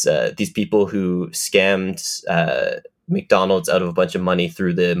these people who scammed McDonald's out of a bunch of money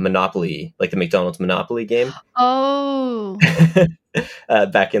through the Monopoly, like the McDonald's Monopoly game, Oh.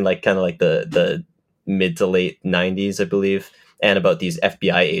 back in like kind of like the mid to late '90s, I believe, and about these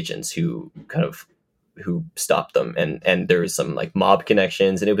FBI agents who stopped them, and there was some like mob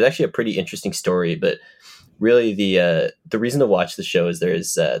connections, and it was actually a pretty interesting story. But really, the reason to watch the show is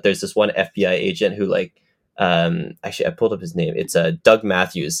there's this one FBI agent who, like, actually I pulled up his name. It's Doug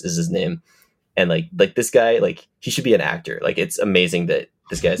Matthews is his name, and like this guy, like, he should be an actor. Like, it's amazing that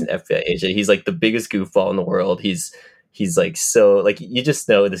this guy's an FBI agent. He's like the biggest goofball in the world. He's like, so like, you just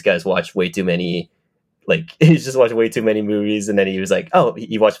know this guy's watched way too many, like, he's just watched way too many movies, and then he was like, oh,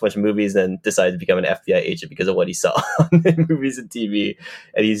 he watched a bunch of movies and decided to become an FBI agent because of what he saw on movies and TV.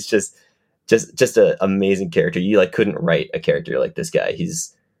 And he's just an amazing character. You like couldn't write a character like this guy.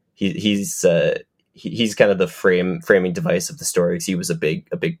 He's kind of the framing device of the story, because he was a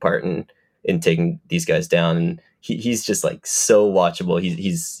big part in taking these guys down, and he's just like so watchable.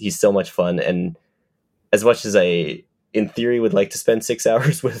 He's so much fun, and as much as in theory, would like to spend 6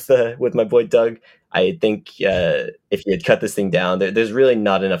 hours with my boy Doug. I think if you had cut this thing down, there's really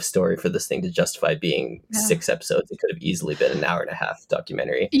not enough story for this thing to justify being Yeah. 6 episodes. It could have easily been an hour and a half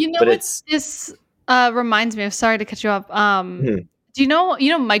documentary. You know But what it's this reminds me of? Sorry to cut you off. Mhm. Do you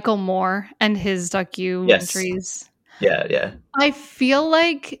know Michael Moore and his Yes, documentaries? yeah. I feel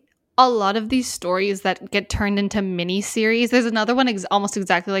like a lot of these stories that get turned into mini series. There's another one almost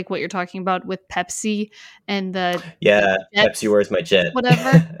exactly like what you're talking about with Pepsi and the Yeah, Pepsi, Jets, where's my jet?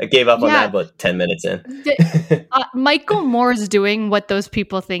 whatever. I gave up on that Yeah, about 10 minutes in. the, Michael Moore's doing what those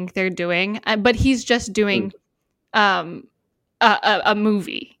people think they're doing, but he's just Mm, doing um a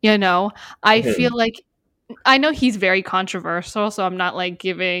movie. You know, I mhm, feel like I know he's very controversial, so I'm not like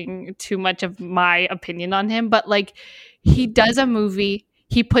giving too much of my opinion on him, but like he mhm. does a movie,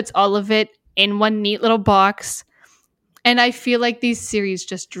 he puts all of it in one neat little box, and I feel like these series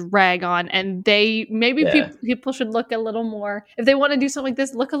just drag on, and they maybe Yeah. people should look a little more if they want to do something like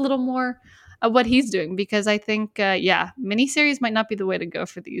this, look a little more at what he's doing because I think yeah, miniseries might not be the way to go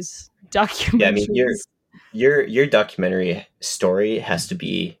for these Yeah, I mean, documentaries. your documentary story has to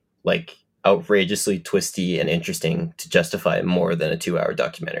be like outrageously twisty and interesting to justify more than a 2 hour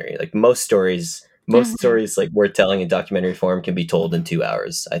documentary. Like most Mhm, stories like worth telling in documentary form can be told in 2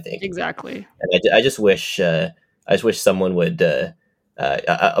 hours, I think. exactly. And I just wish someone would.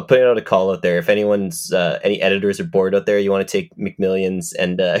 I'll put out a call out there. If anyone's any editors are bored out there, you want to take McMillions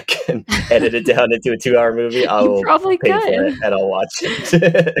and can edit it down into a 2 hour movie, I You will probably pay for could. it and I'll watch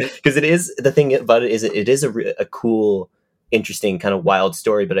it because it is the thing about it is it is a cool, interesting kind of wild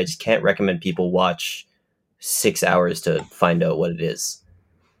story. But I just can't recommend people watch 6 hours to find out what it is.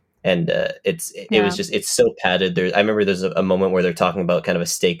 And it was Yeah. just it's so padded. I remember there's a moment where they're talking about kind of a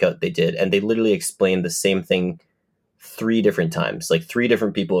stakeout they did, and they literally explained the same thing 3 different times. Like 3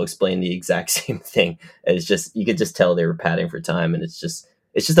 different people explained the exact same thing. And it's just you could just tell they were padding for time, and it's just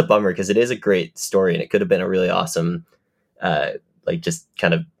a bummer because it is a great story and it could have been a really awesome, uh, like just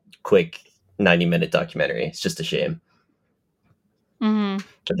kind of quick 90-minute documentary. It's just a shame. Mhm.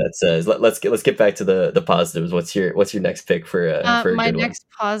 But that's let's get back to the positives. What's your next pick for a My good one? next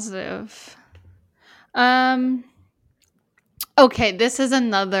positive. Um, okay, this is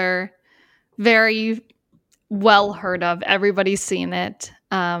another very well heard of. Everybody's seen it.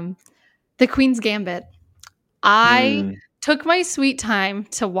 The Queen's Gambit. I Mm, took my sweet time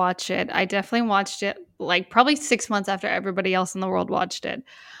to watch it. I definitely watched it like probably 6 months after everybody else in the world watched it.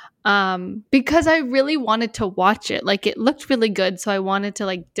 Because I really wanted to watch it. Like it looked really good, so I wanted to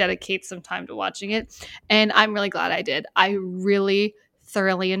like dedicate some time to watching it, and I'm really glad I did. I really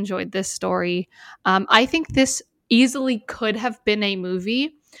thoroughly enjoyed this story. I think this easily could have been a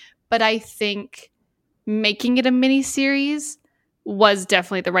movie, but I think making it a mini series was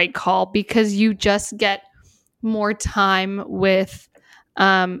definitely the right call because you just get more time with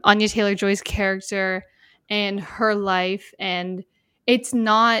Anya Taylor Joy's character and her life, and it's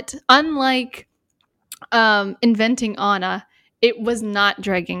not unlike Inventing Anna. It was not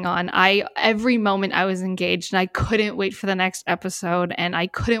dragging on. I every moment I was engaged, and I couldn't wait for the next episode, and I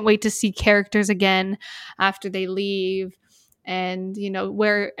couldn't wait to see characters again after they leave, and you know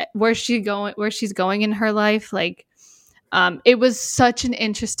where she's going in her life, like. It was such an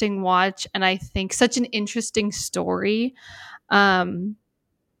interesting watch, and I think such an interesting story. Um,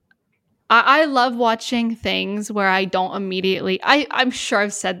 I love watching things where I don't immediately. I'm sure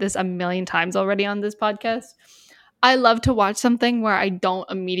I've said this a million times already on this podcast. I love to watch something where I don't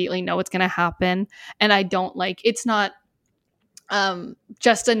immediately know what's going to happen, and I don't like. It's not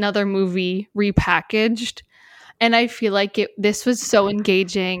just another movie repackaged, and I feel like this was so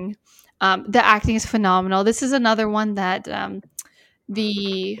engaging. The acting is phenomenal. This is another one that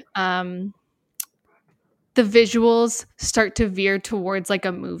the um, the visuals start to veer towards like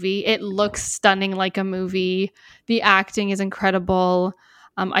a movie. It looks stunning like a movie. The acting is incredible.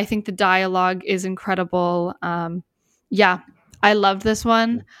 I think the dialogue is incredible. Yeah, I love this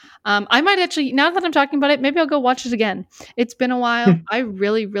one. I might actually, now that I'm talking about it, maybe I'll go watch it again. It's been a while. I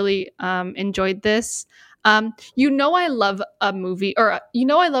really, really enjoyed this. I love a movie or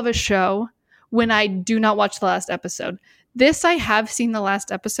I love a show when I do not watch the last episode. This I have seen the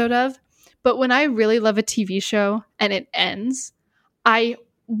last episode of, but when I really love a TV show and it ends, I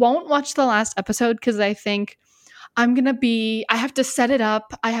won't watch the last episode because I think I have to set it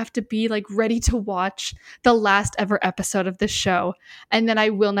up. I have to be like ready to watch the last ever episode of this show. And then I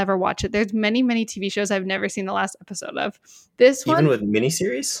will never watch it. There's many, many TV shows I've never seen the last episode of. This even one, with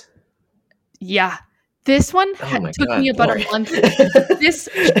miniseries? yeah. This one Oh my took me god, about a boring. month. This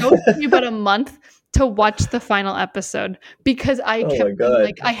show took me about a month to watch the final episode because I Oh kept my being god.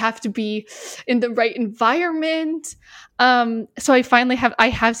 like, I have to be in the right environment. So I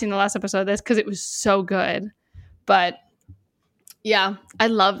have seen the last episode of this because it was so good. But yeah, I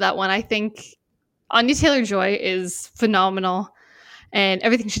love that one. I think Anya Taylor-Joy is phenomenal, and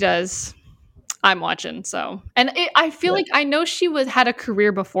everything she does, I'm watching. So, I feel Yeah. like I know she had a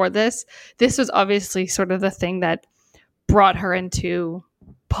career before this. This was obviously sort of the thing that brought her into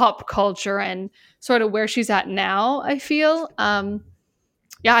pop culture and sort of where she's at now. I feel,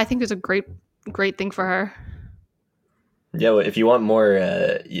 yeah, I think it's a great thing for her. Yeah, well, if you want more,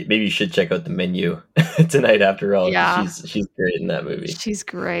 maybe you should check out The Menu tonight. After all, because Yeah, she's great in that movie. she's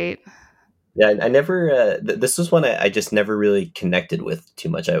great. Yeah, I never. This was one I just never really connected with too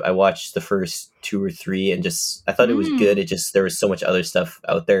much. I watched the first two or three and just I thought it was good. Mm. It just there was so much other stuff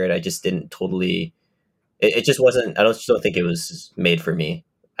out there, and I just didn't totally. It just wasn't. I just don't think it was made for me.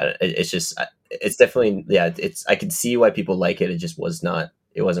 It's just. It's definitely. Yeah. It's. I can see why people like it. It just was not.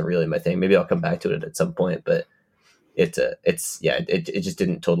 It wasn't really my thing. Maybe I'll come back to it at some point, but it's. It's. Yeah. It just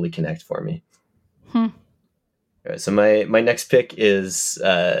didn't totally connect for me. Hmm. All right, so my next pick is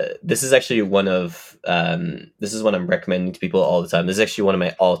this is actually this is one I'm recommending to people all the time. This is actually one of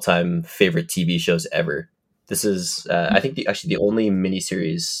my all time favorite TV shows ever. This is I think the only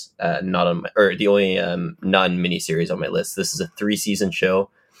miniseries not on my or the only non miniseries on my list. This is a 3-season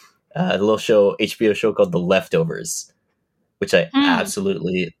show, the little show HBO show called The Leftovers, which I Hmm.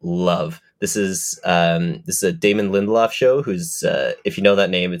 absolutely love. This is a Damon Lindelof show. Who's if you know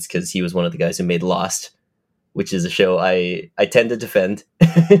that name, it's because he was one of the guys who made Lost, which is a show I tend to defend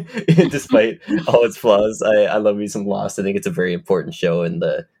despite all its flaws. I love me some Lost. I think it's a very important show in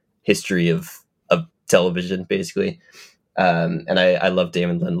the history of television, basically. And I love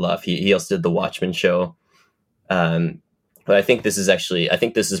Damon Lindelof. He also did the Watchmen show. But I think this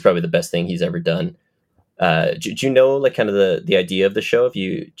is probably the best thing he's ever done. Do you know like kind of the idea of the show? Do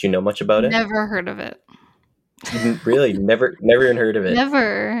you know much about it? Never heard of it. Really never even heard of it.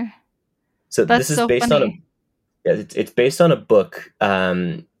 Never. So That's this is so based on a funny. Yeah, it's based on a book.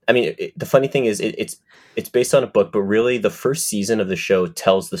 I mean, the funny thing is, it's based on a book, but really, the first season of the show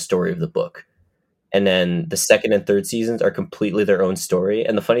tells the story of the book, and then the second and third seasons are completely their own story.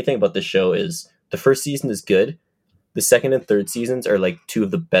 And the funny thing about the show is, the first season is good. The second and third seasons are like two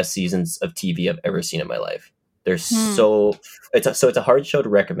of the best seasons of TV I've ever seen in my life. They're Hmm. so it's a hard show to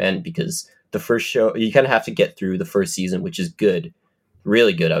recommend because the first show you kind of have to get through the first season, which is good,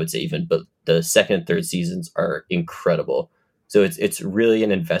 really good, I would say even, but the second and third seasons are incredible. So it's really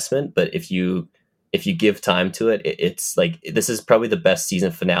an investment, but if you give time to it, it's like this is probably the best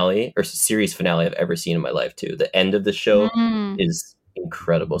season finale or series finale I've ever seen in my life too. The end of the show Hmm. is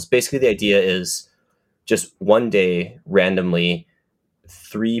incredible. So basically the idea is just one day randomly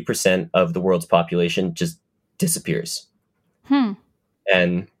 3% of the world's population just disappears. Hmm.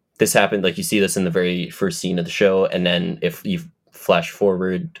 And this happened, like you see this in the very first scene of the show. And then if you flash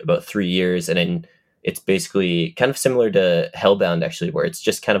forward about 3 years, and then it's basically kind of similar to Hellbound, actually, where it's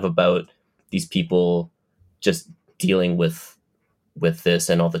just kind of about these people just dealing with this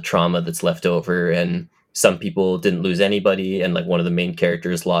and all the trauma that's left over. And some people didn't lose anybody, and like one of the main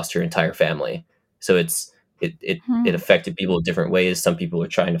characters lost her entire family. So it Hmm. affected people in different ways. Some people are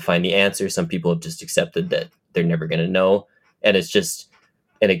trying to find the answer. Some people have just accepted that they're never going to know. And it's just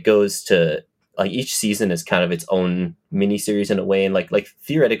and it goes to like each season is kind of its own mini series in a way. And like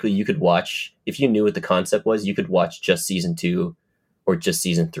theoretically, you could watch if you knew what the concept was, you could watch just season 2 or just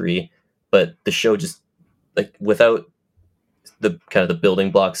season 3. But the show just like without the kind of the building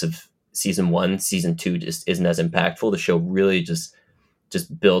blocks of season 1, season 2 just isn't as impactful. The show really just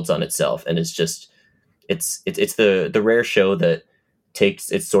builds on itself, and it's the rare show that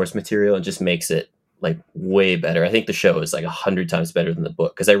takes its source material and just makes it like way better. I think the show is like 100 times better than the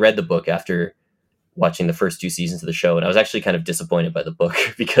book because I read the book after watching the first 2 seasons of the show, and I was actually kind of disappointed by the book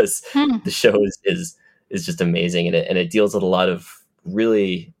because Hmm. the show is just amazing, and it deals with a lot of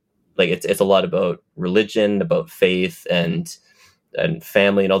really like it's a lot about religion, about faith, and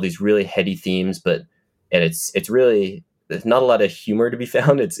family, and all these really heady themes. But and it's really there's not a lot of humor to be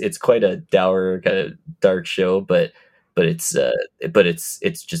found. It's quite a dour kind of dark show, but it's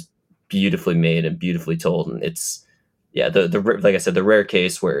just beautifully made and beautifully told, and it's yeah the like I said, the rare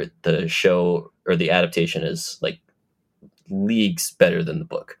case where the show or the adaptation is like leagues better than the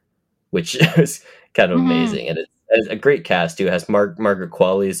book, which is kind of Hmm. amazing. And it's a great cast too. It has Margaret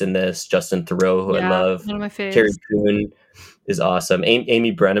Qualley's in this, Justin Theroux, who I Yeah, love, one of my Carrie faves. Coon is awesome,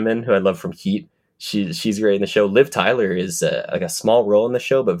 Amy Brenneman, who I love from Heat. She's great in the show. Liv Tyler is like a small role in the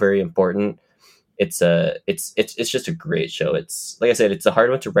show, but very important. It's just a great show. It's like I said, it's a hard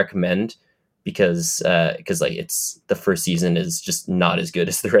one to recommend because like it's the first season is just not as good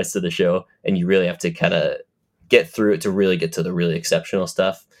as the rest of the show, and you really have to kind of get through it to really get to the really exceptional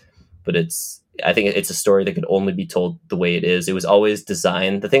stuff. But I think it's a story that could only be told the way it is. It was always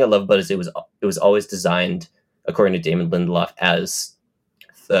designed. The thing I love about it is it was always designed according to Damon Lindelof as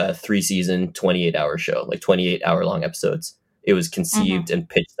a 3-season 28-hour show, like 28-hour long episodes. It was Mm-hmm. conceived and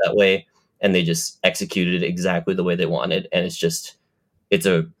pitched that way, and they just executed it exactly the way they wanted, and it's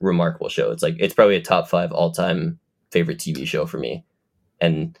a remarkable show. It's probably a top 5 all-time favorite TV show for me.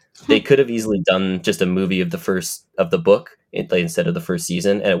 And they could have easily done just a movie of the book instead of the first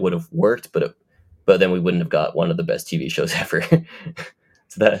season, and it would have worked. But then we wouldn't have got one of the best TV shows ever.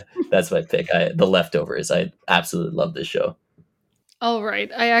 So that's my pick. The Leftovers. I absolutely love this show. All right.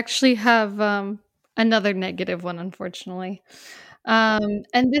 I actually have another negative one, unfortunately.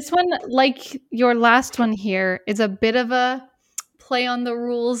 And this one, like your last one here, is a bit of a play on the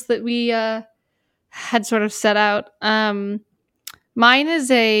rules that we had sort of set out. Mine is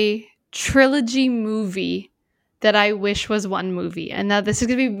a trilogy movie that I wish was one movie. And now this is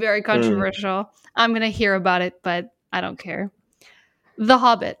going to be very Mm. controversial. I'm going to hear about it, but I don't care. The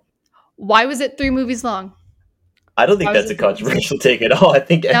Hobbit. Why was it 3 movies long? I don't think Why was that's it a 3 movies? controversial take at all. I No?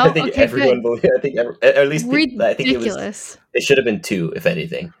 think Okay, good. everyone believes. I think at least I think Ridiculous. it should have been 2, if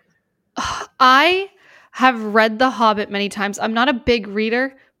anything. I have read The Hobbit many times. I'm not a big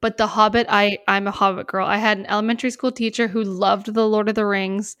reader, but The Hobbit, I'm a Hobbit girl. I had an elementary school teacher who loved The Lord of the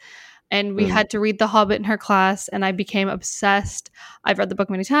Rings, and we Mm. had to read The Hobbit in her class, and I became obsessed. I've read the book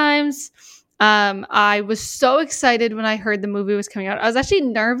many times. I was so excited when I heard the movie was coming out. I was actually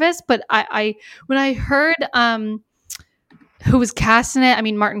nervous, but I when I heard who was casting it, I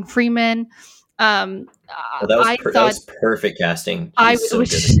mean Martin Freeman, Well, that I thought was perfect casting. I He's so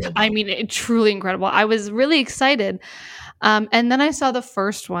good as was, I Bilbo. mean, truly incredible. I was really excited. And then I saw the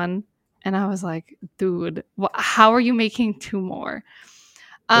first one and I was like, dude, how are you making 2 more?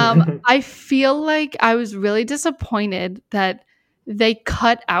 I feel like I was really disappointed that they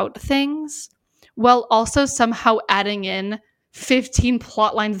cut out things while also somehow adding in 15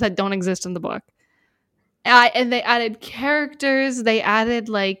 plot lines that don't exist in the book. And they added characters, they added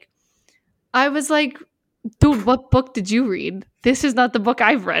like, I was like, dude, what book did you read? This is not the book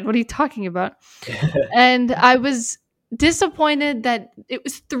I've read. What are you talking about? And I was disappointed that it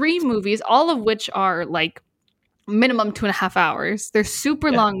was 3 movies, all of which are like minimum 2.5 hours. They're super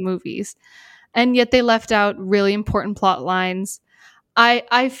Yeah. long movies, and yet they left out really important plot lines.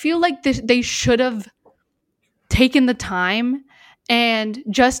 I feel like they should have taken the time and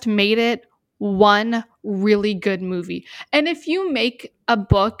just made it one really good movie. And if you make a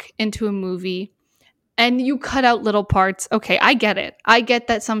book into a movie and you cut out little parts. Okay, I get it. I get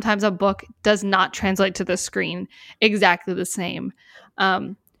that sometimes a book does not translate to the screen exactly the same.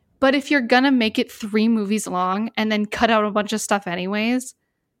 Um, but if you're gonna make it 3 movies long and then cut out a bunch of stuff anyways,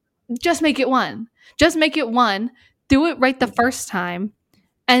 just make it one. Just make it one. Do it right the first time,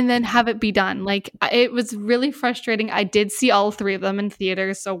 and then have it be done. Like it was really frustrating. I did see all 3 of them in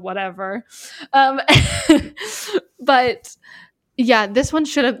theaters, so whatever. Um, but yeah, this one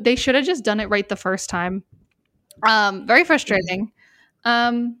they should have just done it right the first time. Very frustrating.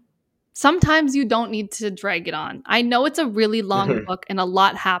 Um, Sometimes you don't need to drag it on. I know it's a really long book and a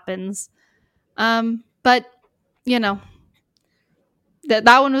lot happens. But you know,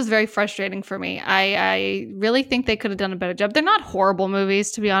 that one was very frustrating for me. I really think they could have done a better job. They're not horrible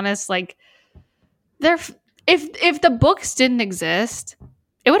movies, to be honest. Like they're if the books didn't exist,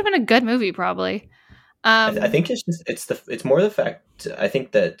 it would have been a good movie probably. I Um, think it's more the fact. I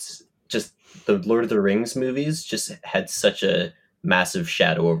think that just the Lord of the Rings movies just had such a massive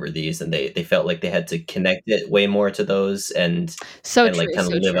shadow over these, and they felt like they had to connect it way more to those, so and like true, kind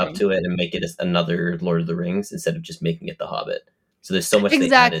of so live up true. to it and make it as another Lord of the Rings instead of just making it The Hobbit. So there's so much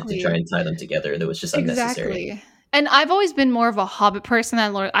they added to try Exactly. and tie them together that was just unnecessary. Exactly. And I've always been more of a Hobbit person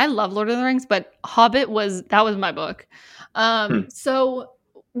than Lord. I love Lord of the Rings, but Hobbit was that was my book. Hmm. So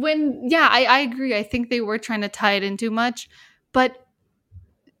when yeah, I agree. I think they were trying to tie it in too much, but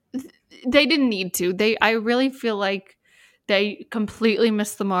they didn't need to. I really feel like they completely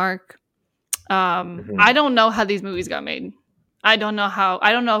missed the mark. I Mhm. don't know how these movies got made. I don't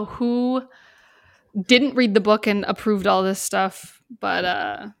know who didn't read the book and approved all this stuff,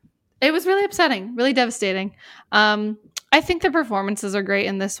 but it was really upsetting, really devastating. I think the performances are great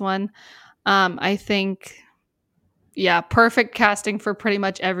in this one. I think, yeah, perfect casting for pretty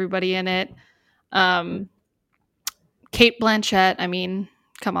much everybody in it. Um, Kate Blanchett, I mean,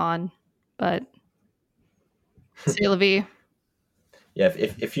 come on, but c'est la vie. Yeah,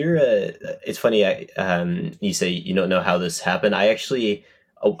 if you're it's funny. You say you don't know how this happened. I actually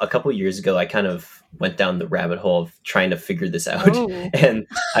a couple years ago, I kind of went down the rabbit hole of trying to figure this out, Oh. and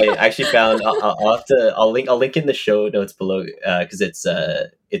I actually found I'll have to I'll link in the show notes below because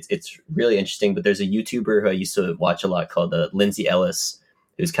it's really interesting. But there's a YouTuber who I used to watch a lot called Lindsay Ellis,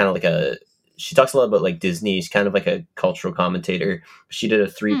 who's kind of like a she talks a lot about like Disney. She's kind of like a cultural commentator. She did a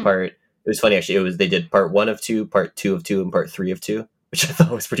three Hmm. part. It was funny actually. It was they did part one of two, part two of two, and part three of two, which I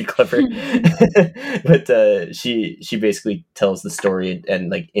thought was pretty clever. But she basically tells the story and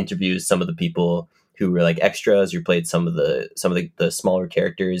like interviews some of the people who were like extras, who played some of the smaller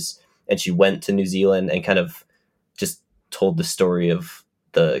characters, and she went to New Zealand and kind of just told the story of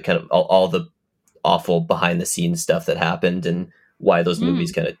the kind of all the awful behind the scenes stuff that happened and why those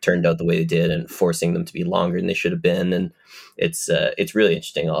movies Hmm. kind of turned out the way they did and forcing them to be longer than they should have been. And it's really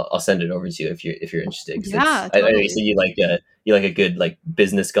interesting. I'll send it over to you if you're interested, because it's Yeah, I know you say totally. you like a good like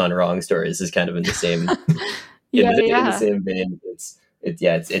business gone wrong story. This is kind of in the same Yeah, in the yeah. same vein.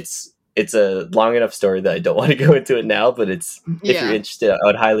 It's a long enough story that I don't want to go into it now, but it's if you're Yeah. interested, I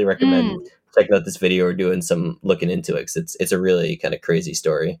would highly recommend Mm. checking out this video or doing some looking into it, because it's a really kind of crazy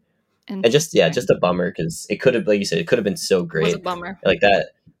story. And just Interesting. just a bummer because it could have, like you said, it could have been so Was a great. bummer. Like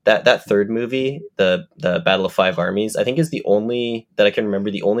that third movie, the Battle of Five Armies, I think is the only that I can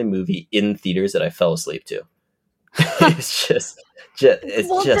remember, the only movie in theaters that I fell asleep to. It's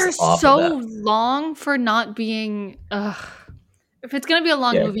Well, just they're awful. so That long for not being ugh. If it's gonna be a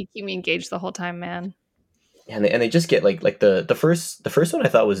long yeah. movie, keep me engaged the whole time, man. And they just get like the first one I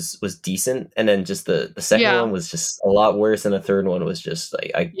thought was decent, and then just the second Yeah. one was just a lot worse, and the third one was just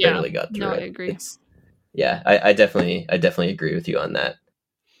like I Yeah. barely got No, through I it. agree. It's yeah, I definitely agree with you on that.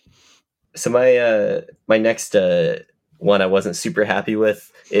 So my next one I wasn't super happy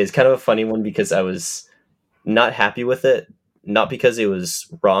with is kind of a funny one, because I was not happy with it, not because it was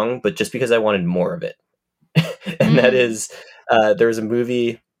wrong, but just because I wanted more of it. And that Mm. is there was a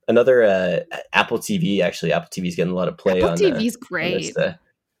movie, another Apple TV, actually Apple TV's getting a lot of play Apple on TV's this. great.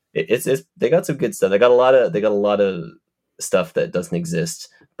 It's they got some good stuff. They got a lot of stuff that doesn't exist,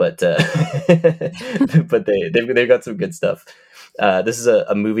 but but they've got some good stuff. This is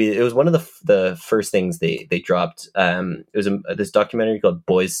a movie. It was one of the first things they dropped. It was this documentary called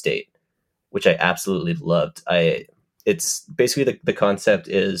Boys State, which I absolutely loved. It's basically the concept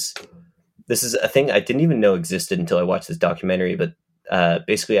is, this is a thing I didn't even know existed until I watched this documentary. But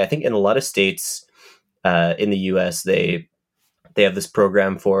basically, I think in a lot of states in the U.S. they have this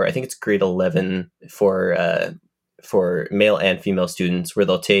program for, I think it's grade 11 for male and female students, where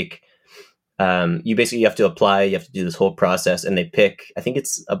they'll take you basically, you have to apply, you have to do this whole process, and they pick, I think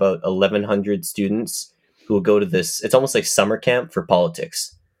it's about 1,100 students who will go to this. It's almost like summer camp for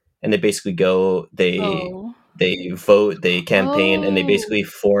politics, and they basically go, Oh. they vote, they campaign, and they Oh. basically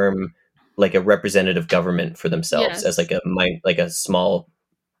form like a representative government for themselves as Yes. like a small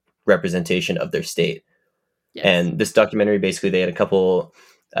representation of their state. Yes. And this documentary, basically, they had a couple.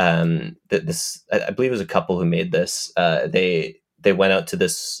 This I believe it was a couple who made this. They went out to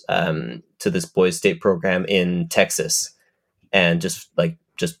this boys' state program in Texas, and just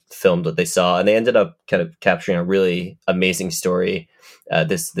filmed what they saw, and they ended up kind of capturing a really amazing story.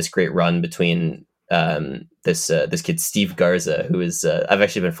 This great run between this kid Steve Garza, who is I've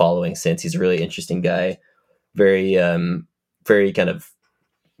actually been following since. He's a really interesting guy, very very kind of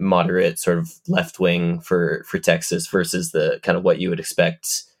moderate, sort of left wing for Texas, versus the kind of what you would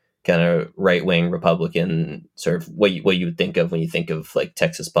expect, kind of right wing Republican, sort of what you would think of when you think of like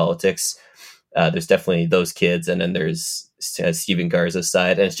Texas politics. There's definitely those kids, and then there's Steven Garza's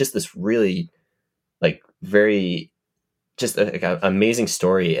side, and it's just this really like very just a amazing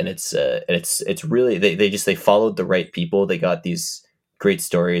story. And it's really they followed the right people. They got these great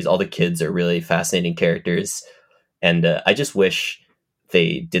stories. All the kids are really fascinating characters, and I just wish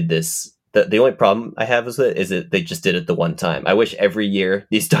they did this. The only problem I have is that they just did it the one time. I wish every year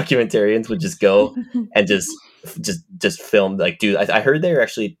these documentarians would just go and just film. Like, dude, I heard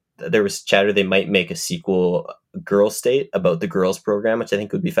there was chatter they might make a sequel, Girl State, about the girls program, which I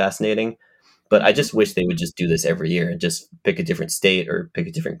think would be fascinating. But I just wish they would just do this every year and just pick a different state or pick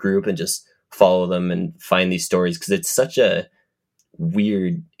a different group and just follow them and find these stories, because it's such a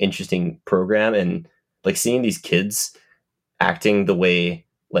weird, interesting program. And like seeing these kids acting the way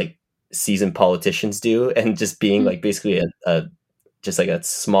like seasoned politicians do, and just being like basically a just like a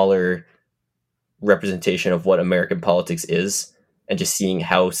smaller representation of what American politics is, and just seeing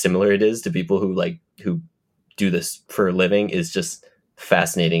how similar it is to people who do this for a living, is just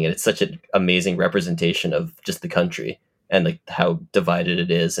fascinating. And it's such an amazing representation of just the country and like how divided it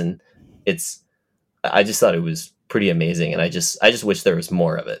is. And it's I just thought it was pretty amazing, and I just wish there was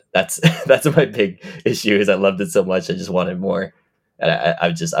more of it. That's that's my big issue, is I loved it so much, I just wanted more. And I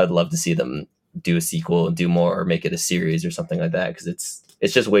would love to see them do a sequel and do more, or make it a series or something like that, because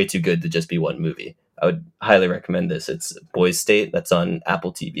it's just way too good to just be one movie. I would highly recommend this. It's Boys State. That's on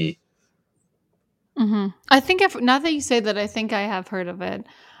Apple TV. I think if now that you say that, I think I have heard of it.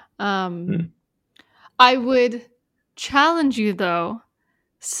 Um, Hmm. I would challenge you though.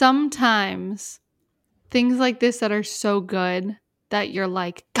 Sometimes things like this that are so good that you're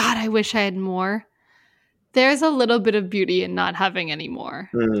like, God, I wish I had more. There's a little bit of beauty in not having any more.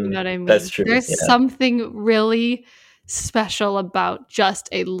 Do you know what I That's mean? true. There's Yeah, something really special about just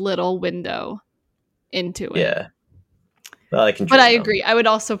a little window into it. yeah. Well, I can But I dream though. agree. I would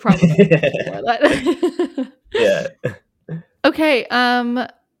also probably explore that. Yeah. Okay,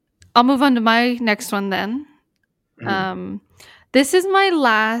 I'll move on to my next one then. Mhm. Um, this is my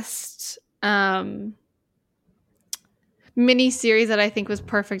last mini series that I think was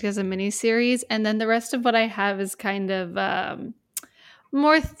perfect as a mini series, and then the rest of what I have is kind of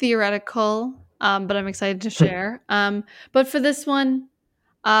more theoretical, but I'm excited to share. But for this one,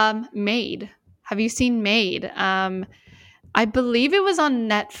 Maid. Have you seen Maid? I believe it was on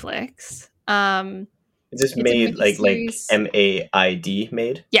Netflix. Is this It's a made mini like series. MAID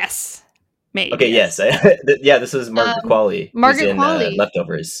made? Yes, Maid. Okay, yes. Yes. Yeah, this is Margaret Qualley, who's Margaret in Qualley.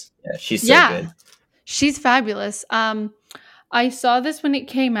 Leftovers. Yeah, she's so Yeah, good. she's fabulous. I saw this when it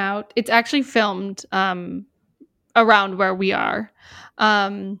came out. It's actually filmed around where we are,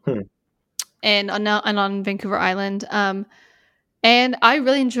 um, Hmm. and on Vancouver Island. And I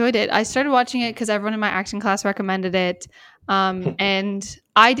really enjoyed it. I started watching it because everyone in my acting class recommended it. And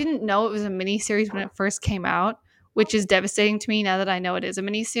I didn't know it was a mini series when it first came out, which is devastating to me now that I know it is a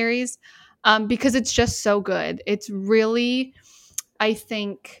mini series, because it's just so good. It's really, I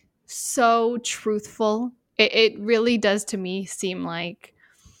think, so truthful. It really does to me seem like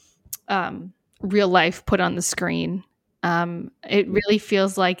um, real life put on the screen. It really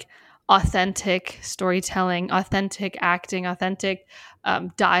feels like authentic storytelling, authentic acting, authentic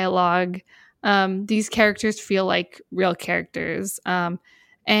dialogue. These characters feel like real characters. And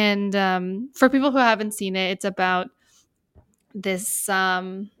for people who haven't seen it, it's about this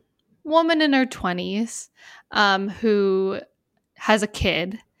woman in her 20s who has a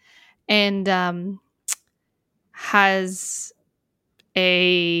kid and has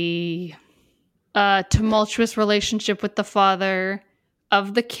a tumultuous relationship with the father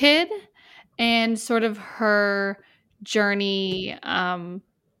of the kid and sort of her journey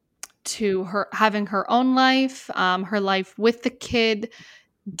to her having her own life, her life with the kid,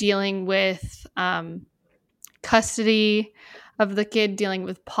 dealing with custody of the kid, dealing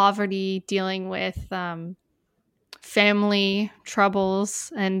with poverty, dealing with family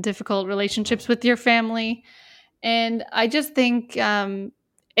troubles and difficult relationships with your family. And I just think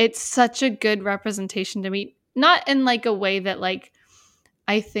it's such a good representation to me. Not in like a way that like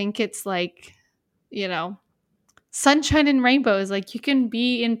I think it's like, you know, sunshine and rainbows. Like you can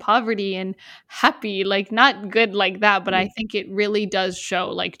be in poverty and happy, like not good like that, but I think it really does show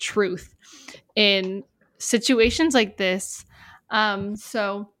like truth in situations like this.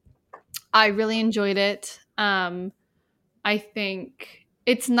 So I really enjoyed it. I think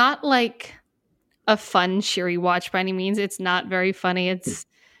it's not like a fun, cheery watch by any means. It's not very funny. It's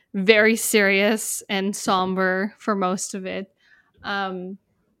very serious and somber for most of it. Um,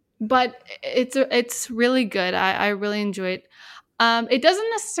 but it's really good. I really enjoy it. It doesn't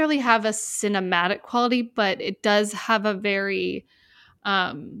necessarily have a cinematic quality, but it does have a very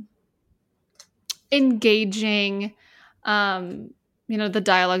um, engaging. Um, the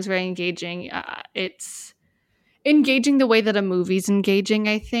dialogue's very engaging. It's engaging the way that a movie's engaging,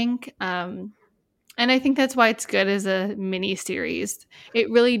 I think. And I think that's why it's good as a mini series. It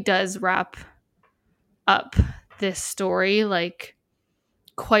really does wrap up this story like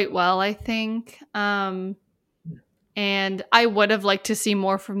quite well, I think. And I would have liked to see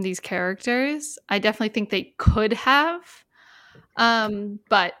more from these characters. I definitely think they could have.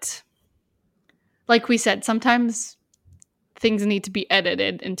 But like we said, sometimes things need to be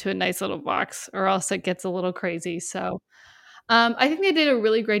edited into a nice little box or else it gets a little crazy. So I think they did a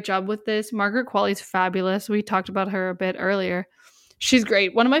really great job with this. Margaret Qualley's fabulous. We talked about her a bit earlier. She's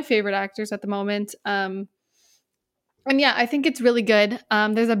great. One of my favorite actors at the moment. And yeah, I think it's really good.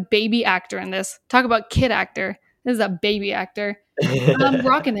 There's a baby actor in this. Talk about kid actor. This is a baby actor.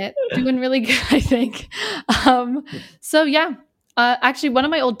 Rocking it, doing really good, I think. Um, so yeah, actually, one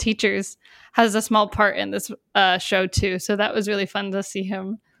of my old teachers has a small part in this show too. So that was really fun to see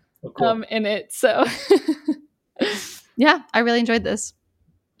him Oh, cool. in it. So yeah, I really enjoyed this.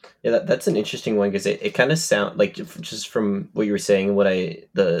 Yeah, that's an interesting one, because it kind of sound like, just from what you were saying,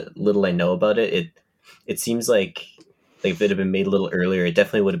 the little I know about it, it seems like like if it had been made a little earlier, it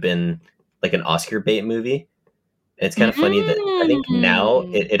definitely would have been like an Oscar bait movie. And it's kind of funny that I think now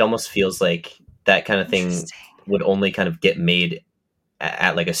Mm. it almost feels like that kind of thing Interesting. would only kind of get made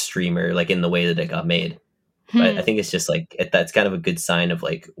at like a streamer, like in the way that it got made. But I Hmm. think it's just like that's kind of a good sign of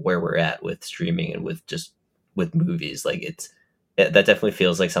like where we're at with streaming and with just with movies. Like that definitely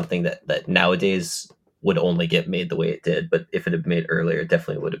feels like something that nowadays would only get made the way it did. But if it had been made earlier, it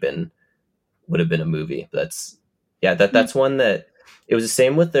definitely would have been a movie. That's yeah, Hmm. that's one that it was the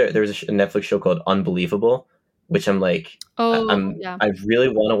same with there was a Netflix show called Unbelievable, which I'm like Oh, I'm yeah. I really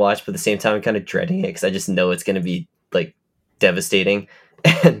want to watch, but at the same time I'm kind of dreading it because I just know it's going to be like devastating.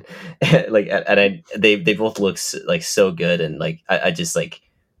 and, and they both look like so good, and like I just like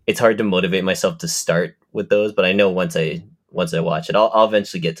it's hard to motivate myself to start with those, but I know once I watch it, I'll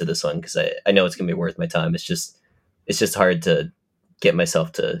eventually get to this one because I know it's gonna be worth my time. It's just hard to get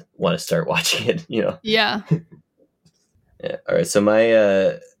myself to want to start watching it, you know. Yeah. Yeah. All right. So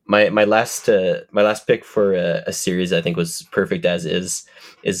my last pick for a series I think was perfect as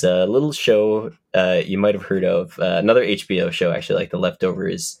is a little show you might have heard of, another HBO show actually, like The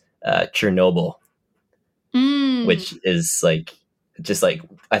Leftovers, Chernobyl, Mm. which is like just like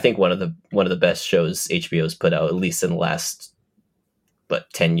I think one of the best shows HBO's put out, at least in the last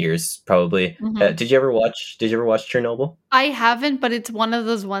 10 years probably. Hmm. Did you ever watch Chernobyl? I haven't, but it's one of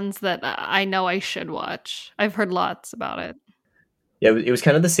those ones that I know I should watch. I've heard lots about it. Yeah, it was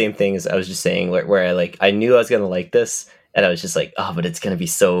kind of the same thing as I was just saying, where I knew I was gonna like this, and I was just like, oh, but it's gonna be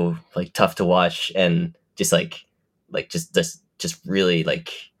so like tough to watch, and just just really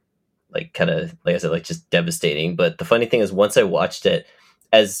like kind of like I said, like just devastating. But the funny thing is, once I watched it,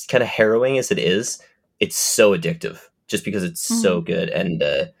 as kind of harrowing as it is, it's so addictive just because it's so Hmm. good. And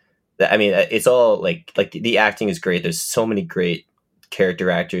I mean, it's all like the acting is great. There's so many great character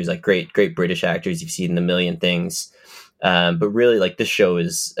actors, like great British actors you've seen in a million things. But really, like this show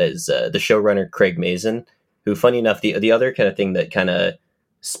is the showrunner Craig Mazin, who, funny enough, the other kind of thing that kind of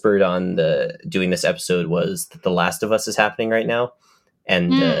spurred on the doing this episode was that The Last of Us is happening right now,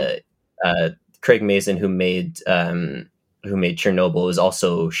 and Mm. uh, Craig Mazin, who made Chernobyl, is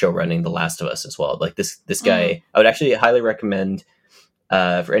also showrunning The Last of Us as well. Like this Mm. guy, I would actually highly recommend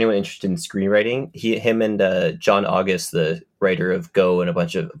for anyone interested in screenwriting. Him and John August, the writer of Go and a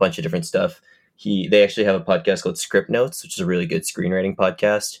bunch of different stuff. They actually have a podcast called Script Notes, which is a really good screenwriting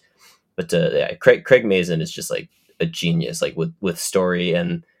podcast. But yeah, Craig Mazin is just like a genius, like with story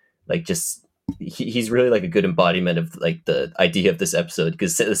and like just he's really like a good embodiment of like the idea of this episode.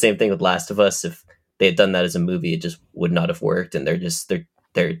 Because the same thing with Last of Us, if they had done that as a movie, it just would not have worked. And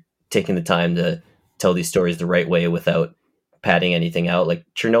they're taking the time to tell these stories the right way without padding anything out. Like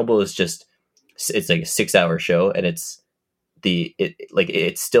Chernobyl is just it's like a 6 hour show, and it's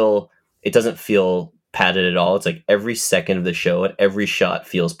still it doesn't feel padded at all. It's like every second of the show and every shot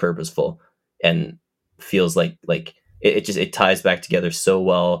feels purposeful and feels like it ties back together so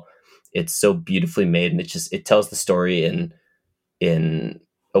well. It's so beautifully made, and it tells the story in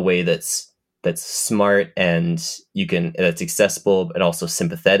a way that's smart, and that's accessible and also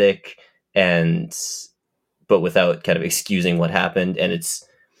sympathetic, and but without kind of excusing what happened. And it's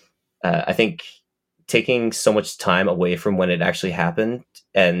I think taking so much time away from when it actually happened,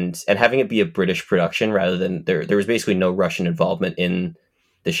 and having it be a British production rather than there was basically no Russian involvement in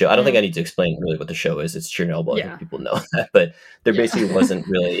the show. I don't think I Mm. need to explain really what the show is. It's Chernobyl. I think Yeah. people know that, but there Yeah. basically wasn't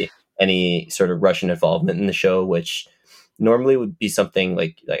really any sort of Russian involvement in the show, which normally would be something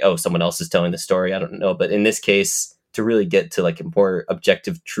like oh, someone else is telling the story. I don't know, but in this case, to really get to like a more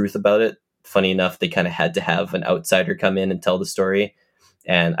objective truth about it, funny enough, they kind of had to have an outsider come in and tell the story,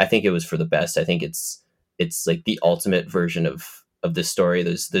 and I think it was for the best. I think it's like the ultimate version of this story.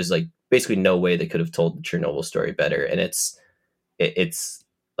 There's like basically no way they could have told the Chernobyl story better, and it's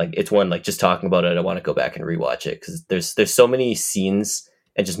like it's one like just talking about it, I want to go back and rewatch it because there's so many scenes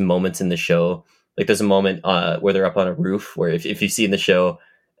and just moments in the show. Like there's a moment where they're up on a roof where if you've seen the show,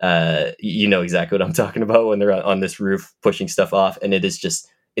 you know exactly what I'm talking about when they're on this roof pushing stuff off, and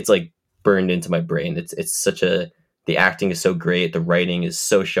it's like burned into my brain. It's such a the acting is so great, the writing is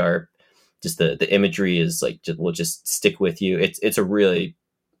so sharp, just the imagery is like will just stick with you. It's a really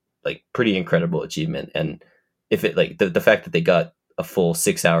like pretty incredible achievement, and if it like the fact that they got a full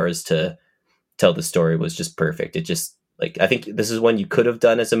 6 hours to tell the story was just perfect. It just like I think this is one you could have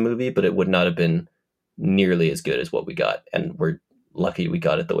done as a movie, but it would not have been nearly as good as what we got, and we're lucky we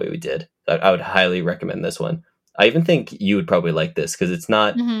got it the way we did. I would highly recommend this one. I even think you would probably like this because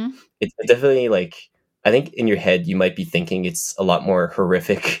Hmm. it's definitely like I think in your head you might be thinking it's a lot more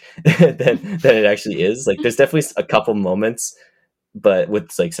horrific than it actually is. Like there's definitely a couple moments, but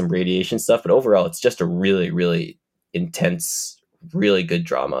with like some radiation stuff. But overall, it's just a really really intense, really good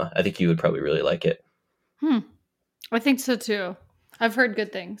drama. I think you would probably really like it. I think so too. I've heard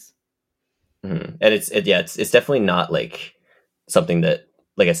good things. And it's definitely not like something that,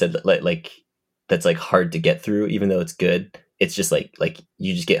 like I said, like that's like hard to get through. Even though it's good, it's just like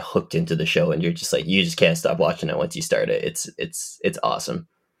you just get hooked into the show, and you're just like you just can't stop watching it once you start it. It's awesome.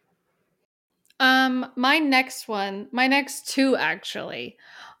 My next two actually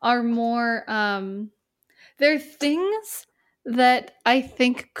are more they're things that I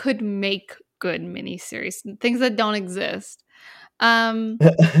think could make good miniseries, things that don't exist. Um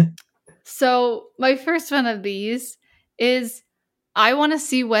so my first one of these is I want to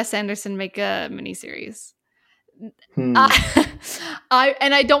see Wes Anderson make a miniseries. Hmm. I,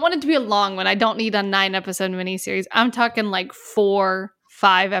 I don't want it to be a long one. I don't need a 9-episode miniseries. I'm talking like 4-5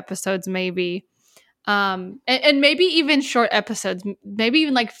 episodes maybe. And maybe even short episodes, maybe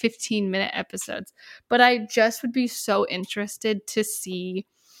even like 15-minute episodes. But I just would be so interested to see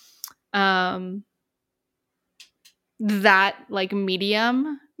that like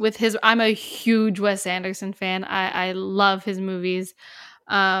medium with his. I'm a huge Wes Anderson fan. I love his movies.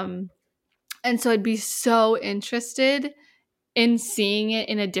 And so I'd be so interested in seeing it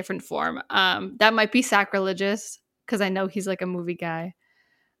in a different form. That might be sacrilegious because I know he's like a movie guy.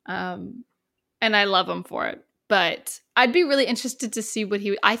 And I love him for it. But I'd be really interested to see what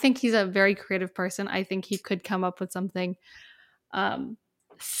I think he's a very creative person. I think he could come up with something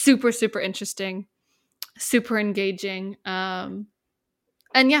super, super interesting, super engaging. And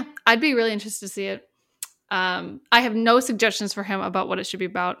yeah, I'd be really interested to see it. I have no suggestions for him about what it should be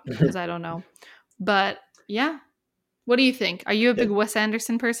about because I don't know. But yeah, what do you think? Are you a big Wes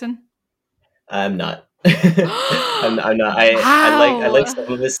Anderson person? I'm not. I'm not. I like Wow.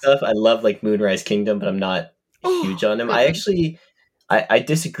 some of his stuff. I love like Moonrise Kingdom, but I'm not huge Oh, on him. good I one. actually I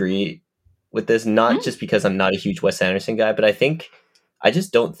disagree with this, not Hmm? just because I'm not a huge Wes Anderson guy, but I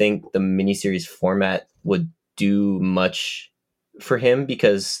just don't think the miniseries format would do much for him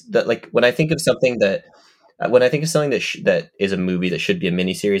because that like when I think of something that is a movie that should be a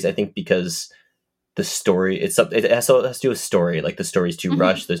miniseries, I think because the story it has to do with story, like the story's too Hmm.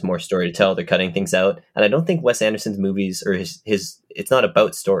 rushed, there's more story to tell, they're cutting things out, and I don't think Wes Anderson's movies or his it's not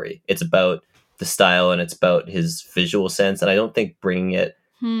about story, it's about the style and it's about his visual sense, and I don't think bringing it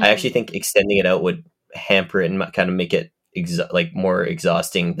I actually Hmm. think extending it out would hamper it and kind of make it like more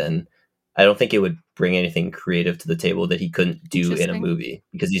exhausting than I don't think it would bring anything creative to the table that he couldn't do in a Interesting. movie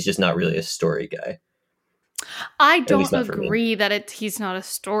because he's just not really a story guy, I at least don't not for me. agree that he's not a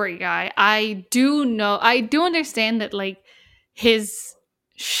story guy. I do understand that like his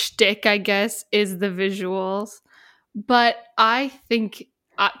shtick, I guess, is the visuals, but I think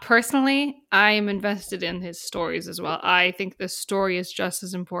personally, I am invested in his stories as well. I think the story is just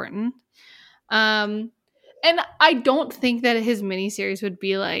as important. Um, and I don't think that his miniseries would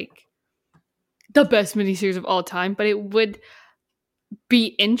be like the best miniseries of all time, but it would be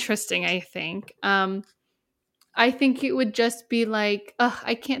interesting. I think it would just be like,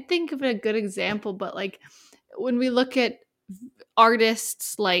 I can't think of a good example, but like when we look at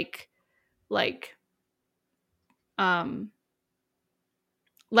artists like um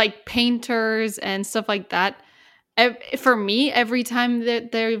like painters and stuff like that. For me, every time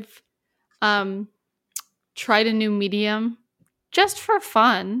that they've um tried a new medium just for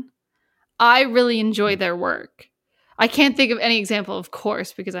fun, I really enjoy their work. I can't think of any example, of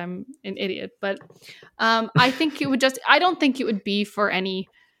course, because I'm an idiot, but I think it would just I don't think it would be for any,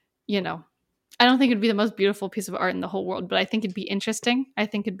 you know, I don't think it'd be the most beautiful piece of art in the whole world, but I think it'd be interesting. I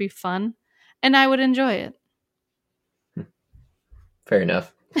think it'd be fun, and I would enjoy it. Fair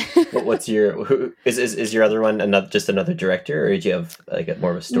enough. What's your is your other one another just another director, or do you have like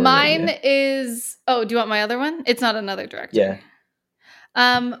more of a story Mine idea? is oh, do you want my other one? It's not another director. Yeah, yeah.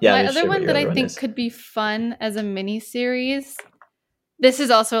 I'm My other interested what one your that I other one think is. could be fun as a mini series. This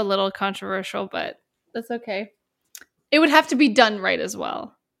is also a little controversial, but that's okay. It would have to be done right as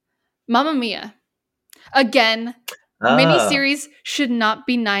well. Mamma Mia. Again, Ah, miniseries should not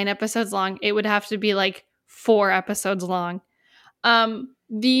be 9 episodes long. It would have to be like 4 episodes long.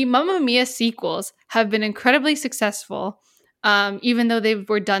 The Mamma Mia sequels have been incredibly successful, even though they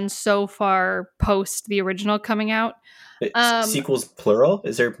were done so far post the original coming out. Um, sequels plural.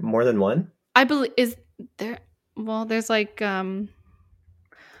 Is there more than one? I believe is there. Well, there's like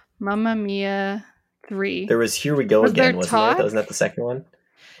Mamma Mia 3. There was Here We Go Was there Again, wasn't there? That talk? wasn't that the second one?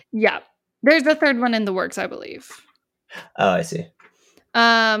 Yeah, there's a third one in the works, I believe. Oh, I see.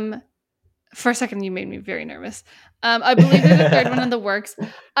 Um, for a second, you made me very nervous. I believe there's a third one in the works.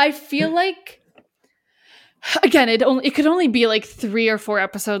 I feel like again, it could only be like 3 or 4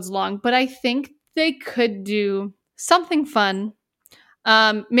 episodes long, but I think they could do something fun.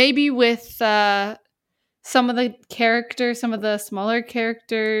 Maybe with some of the characters, some of the smaller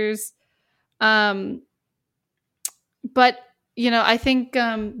characters. Um, but I think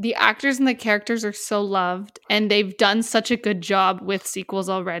the actors and the characters are so loved, and they've done such a good job with sequels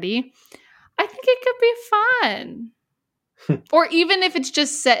already. I think it could be fun. Or even if it's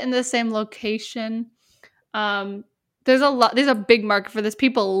just set in the same location. Um, there's a big market for this.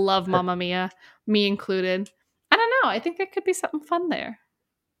 People love Mamma Mia, me included. I don't know. I think there could be something fun there.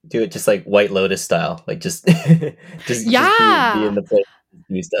 Do it just like White Lotus style, like just just be in Yeah. the place,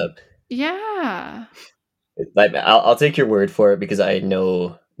 do stuff. Yeah. Like, I'll take your word for it because I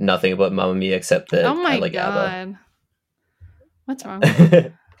know nothing about Mamma Mia except Oh that I my like ABBA. god. What's wrong with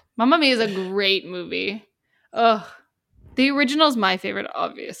you? Mamma Mia is a great movie. Ugh. The original is my favorite,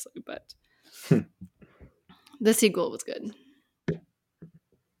 obviously, but the sequel was good.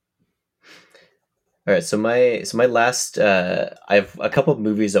 All right, so my last I have a couple of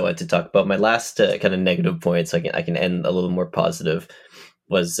movies I want to talk about. My last kind of negative point, so I can end a little more positive,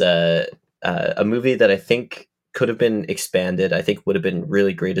 was a movie that I think could have been expanded. I think would have been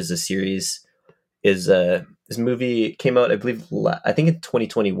really great as a series. Is this movie came out, I believe, I think in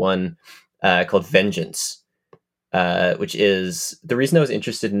 2021, called Vengeance. Which is the reason I was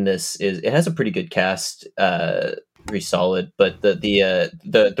interested in this is it has a pretty good cast, pretty solid. But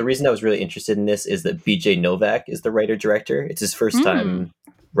the reason I was really interested in this is that B.J. Novak is the writer director. It's his first Mm. time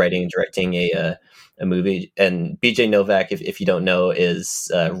writing and directing a movie. And B.J. Novak, if you don't know, is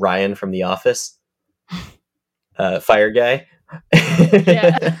Ryan from The Office, Fire Guy.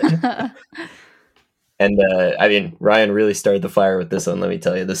 Yeah. And I mean, Ryan really started the fire with this one. Let me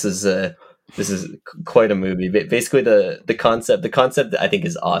tell you, this is quite a movie. Basically, the concept I think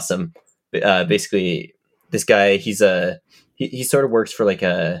is awesome. Basically, this guy he sort of works for like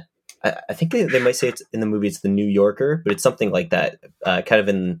I think they might say it's in the movie it's the New Yorker, but it's something like that. Kind of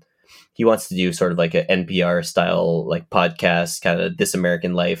in he wants to do sort of like an NPR style like podcast, kind of This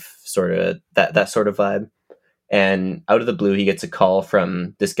American Life, sort of that sort of vibe. And out of the blue, he gets a call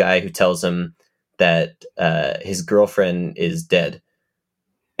from this guy who tells him that his girlfriend is dead,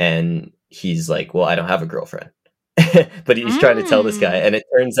 and he's like, "Well, I don't have a girlfriend," but he's trying to tell this guy, Mm. and it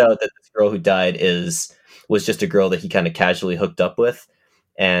turns out that this girl who died is was just a girl that he kind of casually hooked up with,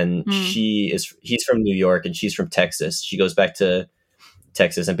 and Mm. he's from New York and she's from Texas. She goes back to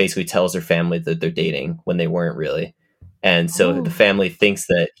Texas and basically tells her family that they're dating when they weren't really, and so the Oh. family thinks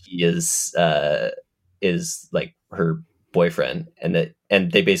that he is like her boyfriend, and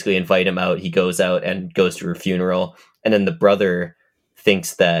they basically invite him out. He goes out and goes to her funeral, and then the brother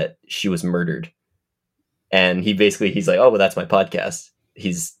thinks that she was murdered, and he's like, oh well, that's my podcast.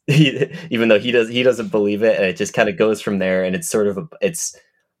 Even though he doesn't believe it, and it just kind of goes from there, and it's sort of it's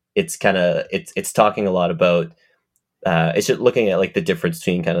kind of it's talking a lot about it's just looking at like the difference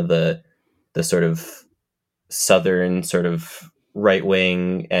between kind of the sort of southern sort of right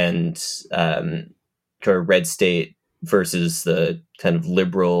wing and kind of red state versus the kind of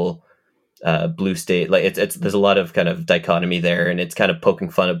liberal blue state. Like it's there's a lot of kind of dichotomy there, and it's kind of poking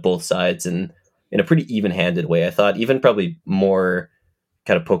fun at both sides and in a pretty even-handed way. I thought even probably more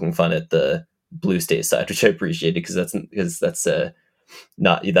kind of poking fun at the blue state side, which I appreciated because that's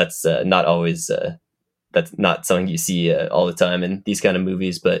not always that's not something you see all the time in these kind of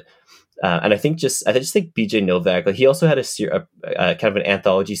movies. But and I just think BJ Novak, like he also had a kind of an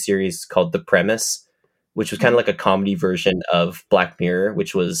anthology series called The Premise, which was kind of Mhm. like a comedy version of Black Mirror,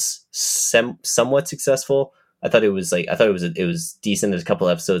 which was somewhat successful. I thought it was decent. There's a couple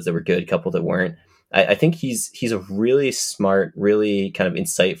episodes that were good, a couple that weren't. I think he's a really smart, really kind of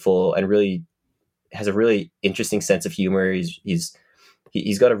insightful, and really has a really interesting sense of humor. He's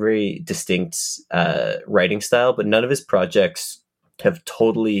got a very distinct writing style, but none of his projects have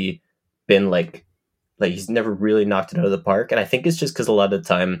totally been like he's never really knocked it out of the park. And I think it's just because a lot of the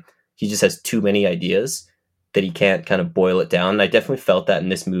time he just has too many ideas that he can't kind of boil it down. And I definitely felt that in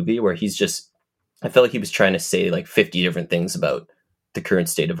this movie where I felt like he was trying to say like 50 different things about the current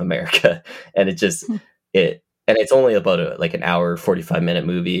state of America, and and it's only about like an hour 45-minute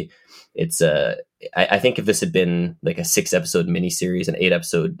movie. It's I think if this had been like a 6 episode miniseries, an 8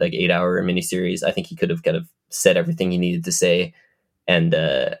 episode, like 8 hour miniseries, I think he could have kind of said everything he needed to say. And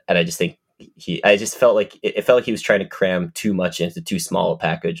I just think I just felt like it felt like he was trying to cram too much into too small a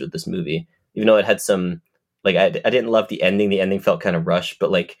package with this movie, even though it had some, like, I didn't love the ending. The ending felt kind of rushed,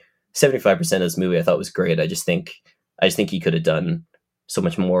 but like 75% of this movie I thought was great. I just think he could have done so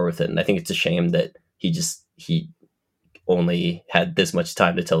much more with it. And I think it's a shame that he only had this much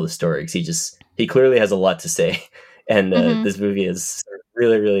time to tell the story, because he clearly has a lot to say. And Mhm. this movie is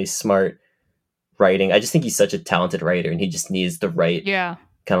really, really smart writing. I just think he's such a talented writer, and he just needs the right Yeah.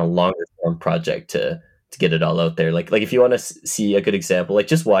 kind of longer form project to get it all out there. Like if you want to see a good example, like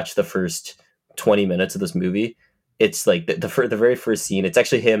just watch the first 20 minutes of this movie. It's like the very first scene. It's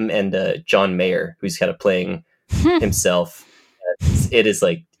actually him and John Mayer, who's kind of playing himself. It is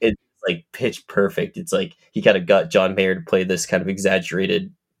like it's like pitch perfect. It's like he kind of got John Mayer to play this kind of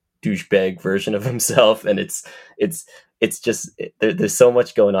exaggerated douchebag version of himself, and it's just there's so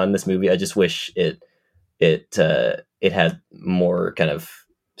much going on in this movie. I just wish it had more kind of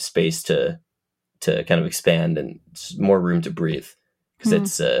space to kind of expand and more room to breathe,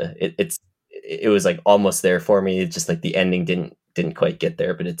 because it was like almost there for me. It's just like the ending didn't quite get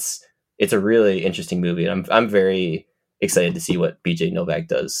there, but it's a really interesting movie, and I'm very excited to see what BJ Novak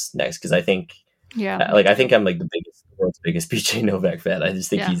does next, because I think I think I'm like the world's biggest BJ Novak fan. I just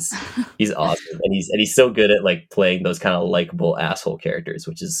think Yeah. he's awesome, and he's so good at like playing those kind of likable asshole characters,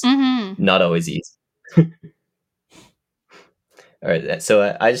 which is not always easy. All right,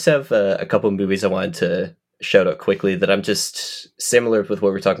 so I just have a couple of movies I wanted to shout out quickly that I'm just similar with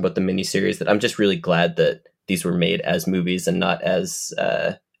what we're talking about the miniseries. That I'm just really glad that these were made as movies and not as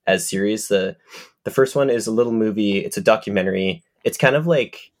series. The first one is a little movie. It's a documentary. It's kind of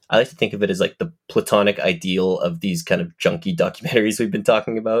like, I like to think of it as like the platonic ideal of these kind of junky documentaries we've been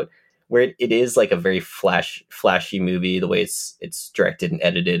talking about, where it is like a very flashy movie. The way it's directed and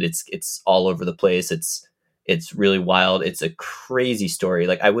edited, it's all over the place. It's really wild. It's a crazy story.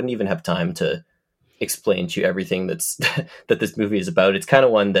 Like I wouldn't even have time to explain to you everything that's that this movie is about. It's kind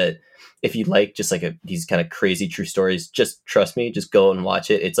of one that if you like just like these kind of crazy true stories, just trust me, just go and watch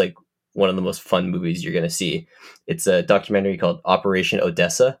it. It's like one of the most fun movies you're going to see. It's a documentary called Operation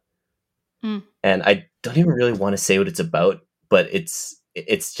Odessa. And I don't even really want to say what it's about, but it's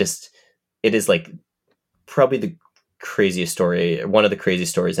just, it is like probably the craziest story, one of the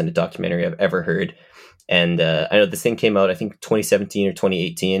craziest stories in a documentary I've ever heard. And I know this thing came out, I think 2017 or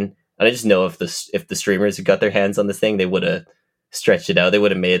 2018. And I just know if the streamers had got their hands on this thing, they would have stretched it out. They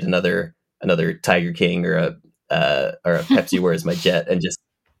would have made another Tiger King or a Pepsi Where's My Jet, and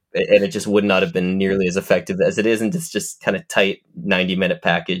it just would not have been nearly as effective as it is. And it's just kind of tight 90-minute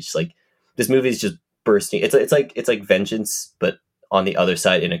package. Like this movie is just bursting. It's like Vengeance, but on the other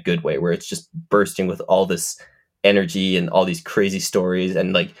side in a good way, where it's just bursting with all this energy and all these crazy stories.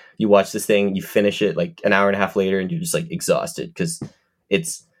 And like you watch this thing, you finish it like an hour and a half later, and you're just like exhausted because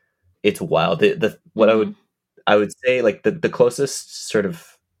it's wild. The what I would say like the closest sort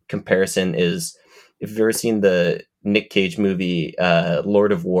of comparison is, if you've ever seen the Nick Cage movie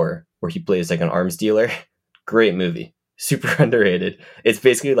Lord of War, where he plays like an arms dealer. Great movie, super underrated. It's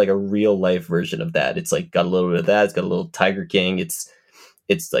basically like a real life version of that. It's like got a little bit of that. It's got a little Tiger King. It's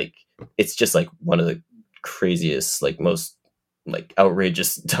like it's just like one of the craziest, like most like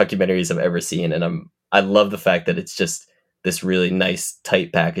outrageous documentaries I've ever seen. And I love the fact that it's just this really nice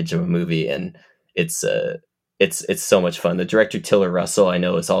tight package of a movie, and it's so much fun. The director Tiller Russell, I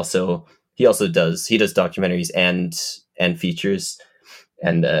know, is also he does documentaries and features,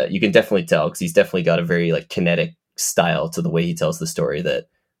 and you can definitely tell because he's definitely got a very like kinetic style to the way he tells the story that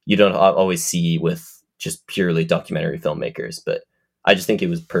you don't always see with just purely documentary filmmakers. But I just think it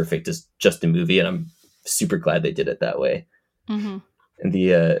was perfect as just a movie, and I'm super glad they did it that way. And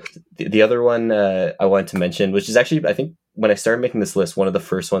the other one I wanted to mention, which is actually, I think when I started making this list, one of the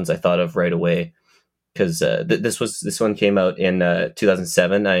first ones I thought of right away, because this one came out in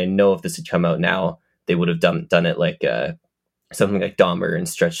 2007. I know if this had come out now, they would have done it like something like Dahmer and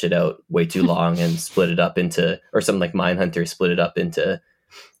stretched it out way too long and split it up into, or something like Mindhunter, split it up into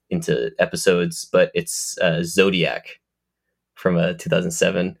episodes. But it's Zodiac from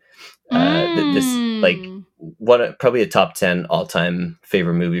 2007. This like probably a top 10 all-time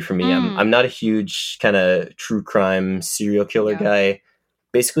favorite movie for me. I'm not a huge kind of true crime serial killer guy,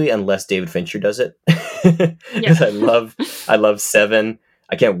 basically, unless David Fincher does it. Because I love Seven.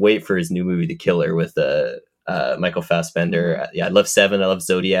 I can't wait for his new movie The Killer with Michael Fassbender. I love Seven, I love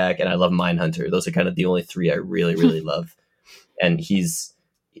Zodiac, and I love Mindhunter. Those are kind of the only three I really really love. And he's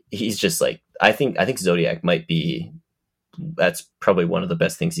just like, I think Zodiac might be, that's probably one of the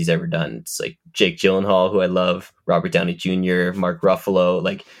best things he's ever done. It's like Jake Gyllenhaal, who I love, Robert Downey Jr., Mark Ruffalo,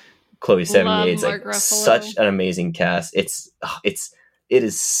 like Chloe Sevigny. It's like such an amazing cast. It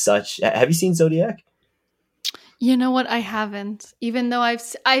is such. Have you seen Zodiac? You know what? I haven't. Even though I've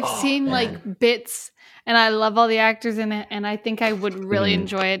seen like bits, and I love all the actors in it, and I think I would really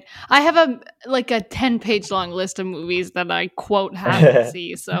enjoy it. I have a 10-page long list of movies that I quote have to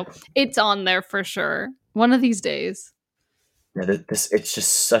see, so it's on there for sure. One of these days. Yeah, it's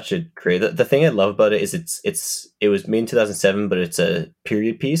just such a great. The thing I love about it is it was made in 2007, but it's a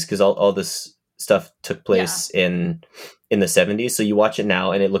period piece, because all this stuff took Yeah. place in the 70s, so you watch it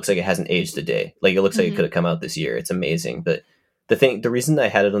now and it looks like it hasn't aged a day. Like it looks like it Mm-hmm. could have come out this year. It's amazing. But the reason I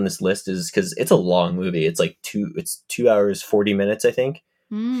had it on this list is because it's a long movie. It's 2 hours 40 minutes, I think.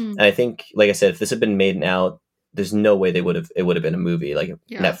 Mm. And I think, like I said, if this had been made now, there's no way it would have been a movie. Like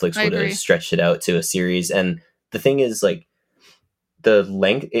Yeah, Netflix I would have agree. stretched it out to a series. And the thing is, like, the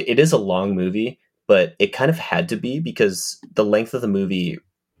length, it is a long movie, but it kind of had to be because the length of the movie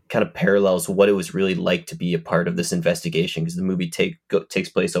kind of parallels what it was really like to be a part of this investigation, because the movie takes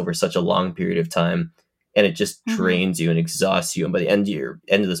place over such a long period of time, and it just Mm-hmm. drains you and exhausts you, and by the end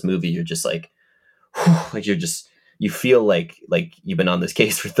of this movie you're just like, like you feel like you've been on this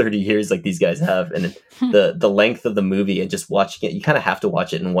case for 30 years, like these guys have. And the length of the movie and just watching it, you kind of have to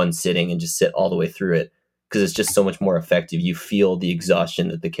watch it in one sitting and just sit all the way through it, because it's just so much more effective. You feel the exhaustion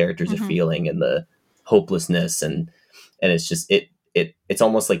that the characters are Mm-hmm. feeling and the hopelessness, and it's just it's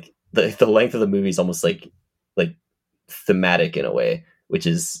almost like the length of the movie is almost like thematic in a way, which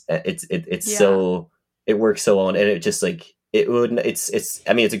is it's Yeah. so, it works so well. And it just like it would it's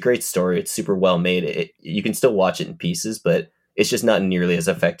I mean, it's a great story, it's super well made, you can still watch it in pieces, but it's just not nearly as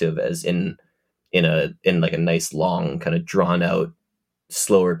effective as in like a nice long kind of drawn out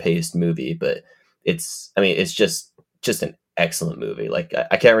slower paced movie. But I mean, it's just an excellent movie. Like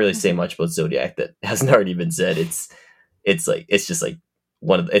I can't really say Mm-hmm. much about Zodiac that hasn't already been said. It's just like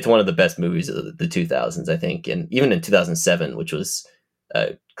it's one of the best movies of the 2000s, I think. And even in 2007, which was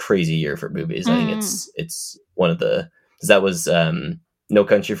a crazy year for movies, I think Mm. it's one of the, 'cause that was No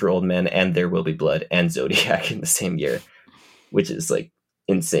Country for Old Men and There Will Be Blood and Zodiac in the same year, which is like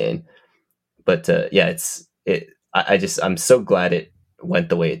insane. But yeah, I'm so glad it went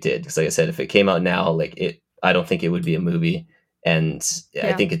the way it did, because like I said, if it came out now, like I don't think it would be a movie. And I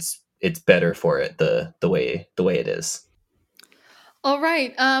Yeah. think it's better for it the way it is. All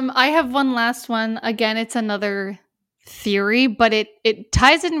right. I have one last one. Again, it's another theory, but it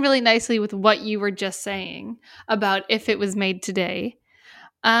ties in really nicely with what you were just saying about if it was made today.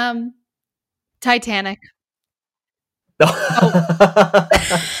 Um, Titanic. Oh.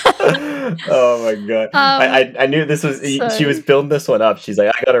 Oh my god! um, I knew this was, she was sorry. building this one up. She's like,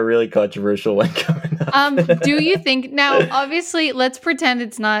 I got a really controversial one coming up. Do you think now? Obviously, let's pretend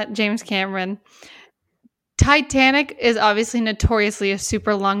it's not James Cameron. Titanic is obviously notoriously a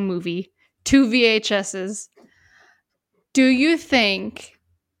super long movie, 2 VHSs. Do you think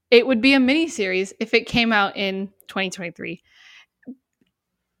it would be a miniseries if it came out in 2023?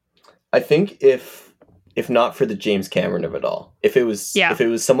 I think if not for the James Cameron of it all, Yeah, if it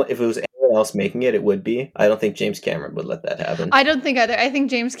was anyone else making it, it would be. I don't think James Cameron would let that happen. I don't think either. I think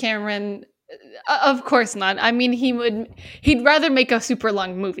James Cameron, of course not. I mean, he'd rather make a super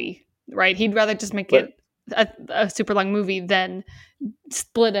long movie, right? He'd rather just make it But a super long movie than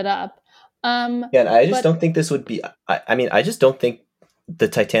split it up. yeah, and I just But don't think this would be. I mean, I just don't think the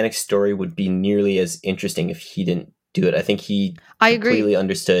Titanic story would be nearly as interesting if he didn't do it. I think he I agree, completely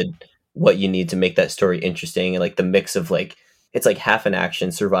understood what you need to make that story interesting, and like the mix of like, it's like half an action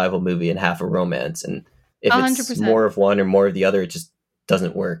survival movie and half a romance, and if hundred it's percent. more of one or more of the other, it just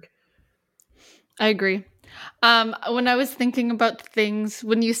doesn't work. I agree. When I was thinking about things,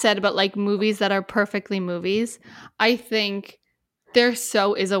 when you said about like movies that are perfectly movies, I think there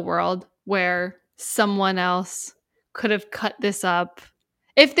so is a world where someone else could have cut this up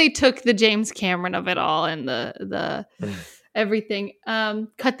if they took the James Cameron of it all and the everything,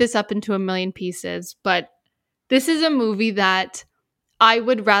 cut this up into a million pieces. But this is a movie that I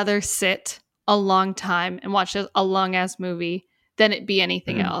would rather sit a long time and watch a long ass movie than it be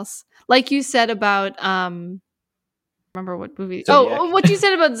anything Mhm. else. Like you said about remember what movie? Oh, Zodiac. what you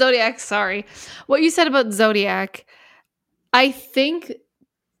said about Zodiac, sorry. What you said about Zodiac, I think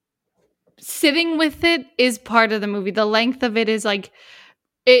sitting with it is part of the movie. The length of it is like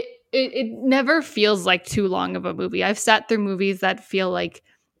it never feels like too long of a movie. I've sat through movies that feel like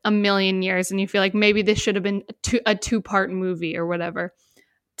a million years and you feel like maybe this should have been a two-part movie or whatever.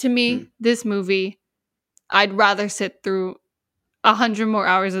 To Mm. me, this movie, I'd rather sit through 100 more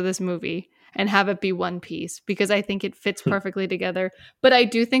hours of this movie and have it be one piece because I think it fits perfectly together. But I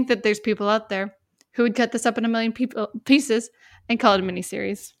do think that there's people out there who would cut this up in a million pieces and call it a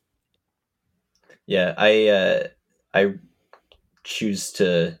miniseries. Yeah, I choose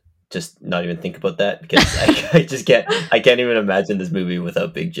to just not even think about that, because I can't even imagine this movie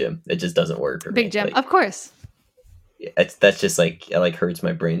without Big Jim. It just doesn't work for Big me. Gem, Like of course. that's just like, it like hurts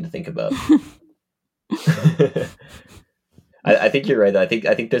my brain to think about. I think you're right. I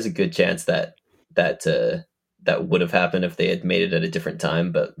think there's a good chance that that would have happened if they had made it at a different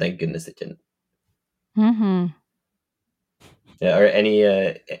time, but thank goodness it didn't. Mm-hmm. Yeah, or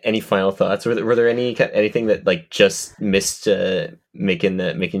any final thoughts? Were there anything that like just missed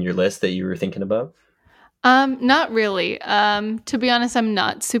making your list that you were thinking about? Not really. To be honest, I'm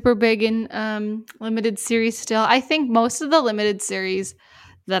not super big in limited series still. I think most of the limited series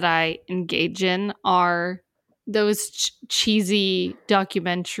that I engage in are those cheesy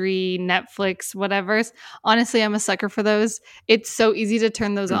documentary, Netflix, whatever's. Honestly, I'm a sucker for those. It's so easy to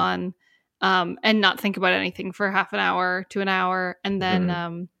turn those on and not think about anything for half an hour to an hour and then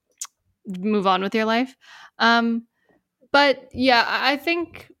Mm-hmm. move on with your life. Um, but yeah, I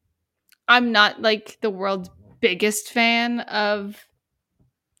think I'm not like the world's biggest fan of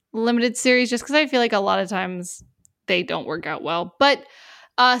limited series just because I feel like a lot of times they don't work out well. But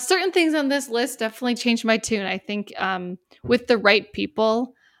certain things on this list definitely changed my tune. I think with the right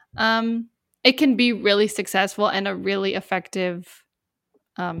people, um, it can be really successful and a really effective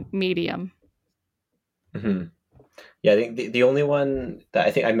medium. Mm-hmm. Yeah, I think the only one that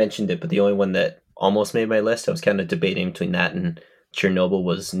I think I mentioned it, but the only one that almost made my list, I was kind of debating between that and Chernobyl,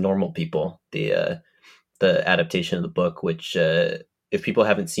 was Normal People, the adaptation of the book. Which, if people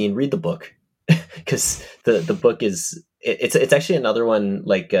haven't seen, read the book because the book is it's actually another one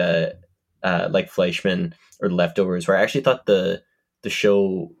like Fleishman or Leftovers, where I actually thought the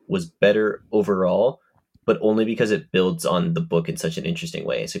show was better overall, but only because it builds on the book in such an interesting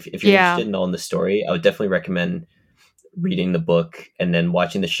way. So if you're Yeah. interested in all in the story, I would definitely recommend reading the book and then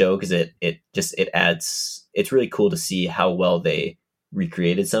watching the show, because it adds, it's really cool to see how well they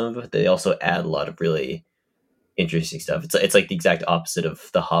recreated some of it. They also add a lot of really interesting stuff. It's like the exact opposite of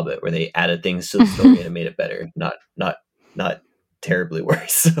The Hobbit, where they added things to the story and it made it better, not terribly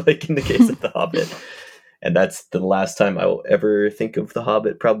worse, like in the case of The Hobbit. And that's the last time I will ever think of The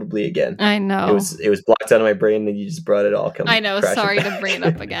Hobbit, probably again. I It know. was blocked out of my brain, and you just brought it all I come know. crashing Sorry to back. bring it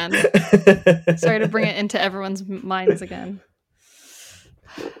up again. Sorry to bring it into everyone's minds again.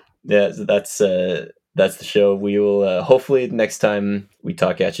 Yeah, so that's the show. We will hopefully next time we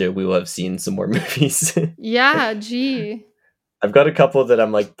talk at you, we will have seen some more movies. Yeah, gee. I've got a couple that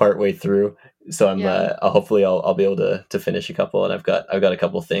I'm like partway through, so Yeah. hopefully I'll be able to finish a couple, and I've got a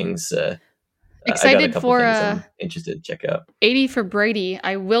couple things. I got a Excited couple for things I'm interested to check out. 80 for Brady.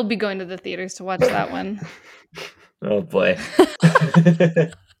 I will be going to the theaters to watch that one. Oh boy.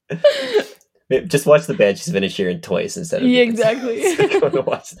 Just watch the Banshees of Inisherin twice instead of Yeah, being exactly. so going to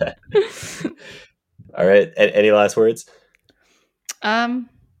watch that. All right. Any last words? um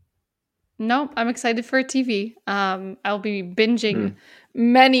no, I'm excited for TV. I'll be binging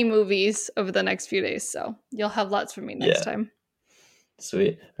many movies over the next few days, so you'll have lots from me next Yeah. time.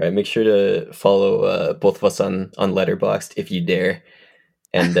 Sweet. All right. Make sure to follow both of us on Letterboxd if you dare,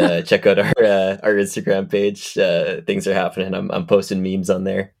 and check out our Instagram page. Things are happening. I'm posting memes on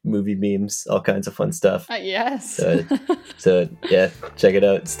there, movie memes, all kinds of fun stuff. Yes. So yeah, check it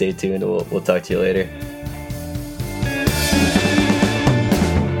out. Stay tuned. We'll talk to you later.